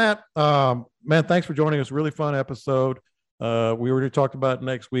other than that, man, thanks for joining us. Really fun episode. We already talked about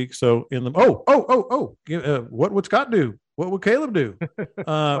next week. So what would Scott do? What would Caleb do?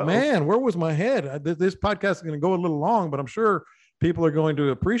 Man, where was my head? This podcast is going to go a little long, but I'm sure people are going to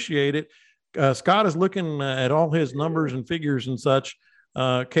appreciate it. Scott is looking at all his numbers and figures and such.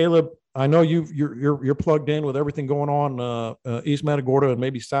 Caleb, I know you're plugged in with everything going on East Matagorda and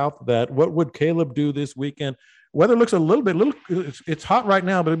maybe south of that. What would Caleb do this weekend? Weather looks it's hot right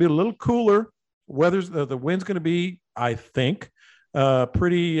now, but it'll be a little cooler. The wind's going to be, I think,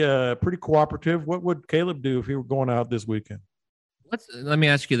 pretty cooperative. What would Caleb do if he were going out this weekend? Let me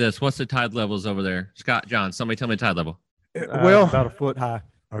ask you this: what's the tide levels over there, Scott? John, somebody tell me the tide level. Well, about a foot high.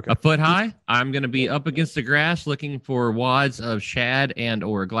 Okay. A foot high. I'm going to be up against the grass looking for wads of shad and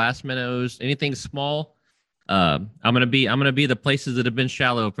or glass minnows, anything small. I'm going to be the places that have been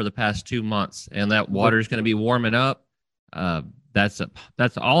shallow for the past 2 months, and that water is going to be warming up. That's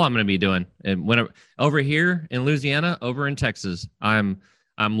all I'm going to be doing. And over here in Louisiana, over in Texas, I'm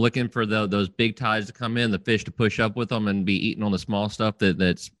looking for those big tides to come in, the fish to push up with them and be eating on the small stuff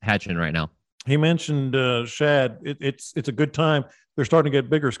that's hatching right now. He mentioned shad. It's a good time. They're starting to get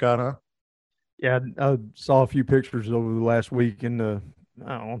bigger, Scott, huh? Yeah, I saw a few pictures over the last week on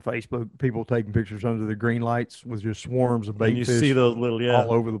Facebook, people taking pictures under the green lights with just swarms of bait fish. You see those little,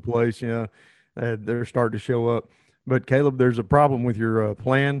 all over the place. Yeah, they're starting to show up. But Caleb, there's a problem with your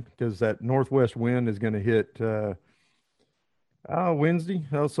plan because that northwest wind is going to hit Wednesday,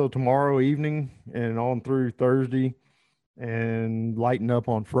 also tomorrow evening and on through Thursday, and lighten up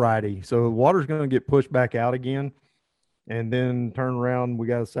on Friday. So the water's going to get pushed back out again. And then turn around, we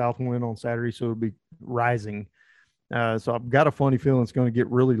got a south wind on Saturday, so it'll be rising. So I've got a funny feeling it's going to get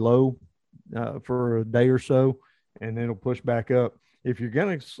really low for a day or so, and then it'll push back up. If you're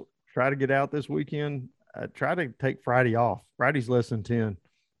going to try to get out this weekend, try to take Friday off. Friday's less than 10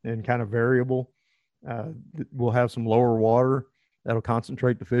 and kind of variable. We'll have some lower water. That'll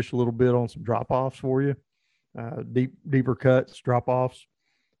concentrate the fish a little bit on some drop-offs for you, deeper cuts, drop-offs.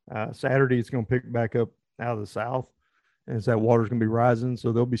 Saturday, it's going to pick back up out of the south. And that water's going to be rising,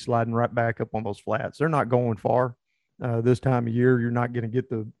 so they'll be sliding right back up on those flats. They're not going far this time of year. You're not going to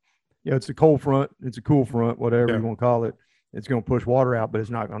get it's a cold front, it's a cool front, whatever you want to call it. It's going to push water out, but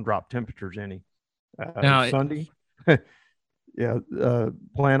it's not going to drop temperatures any. Now Sunday, plan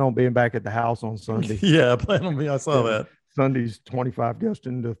on being back at the house on Sunday. Yeah, plan on being. I saw that. Sunday's 25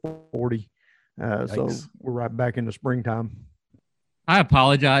 gusting to 40, so we're right back into springtime. I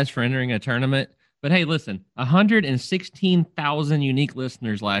apologize for entering a tournament. But hey, listen, 116,000 unique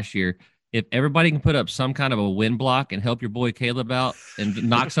listeners last year. If everybody can put up some kind of a wind block and help your boy Caleb out and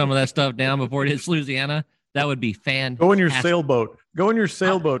knock some of that stuff down before it hits Louisiana, that would be fantastic. Go in your sailboat.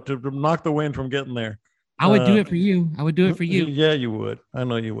 To knock the wind from getting there. I would do it for you. Yeah, you would. I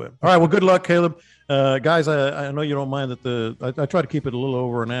know you would. All right. Well, good luck, Caleb. Guys, I know you don't mind that I try to keep it a little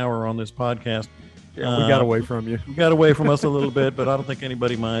over an hour on this podcast. Yeah, we got away from you. You got away from us a little bit, but I don't think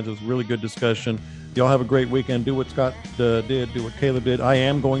anybody minds. It was a really good discussion. Y'all have a great weekend. Do what Scott did. Do what Caleb did. I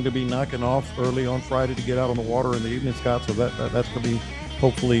am going to be knocking off early on Friday to get out on the water in the evening, Scott. So that's going to be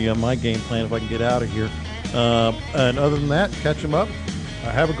hopefully my game plan if I can get out of here. And other than that, catch them up.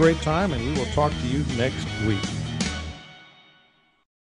 Have a great time, and we will talk to you next week.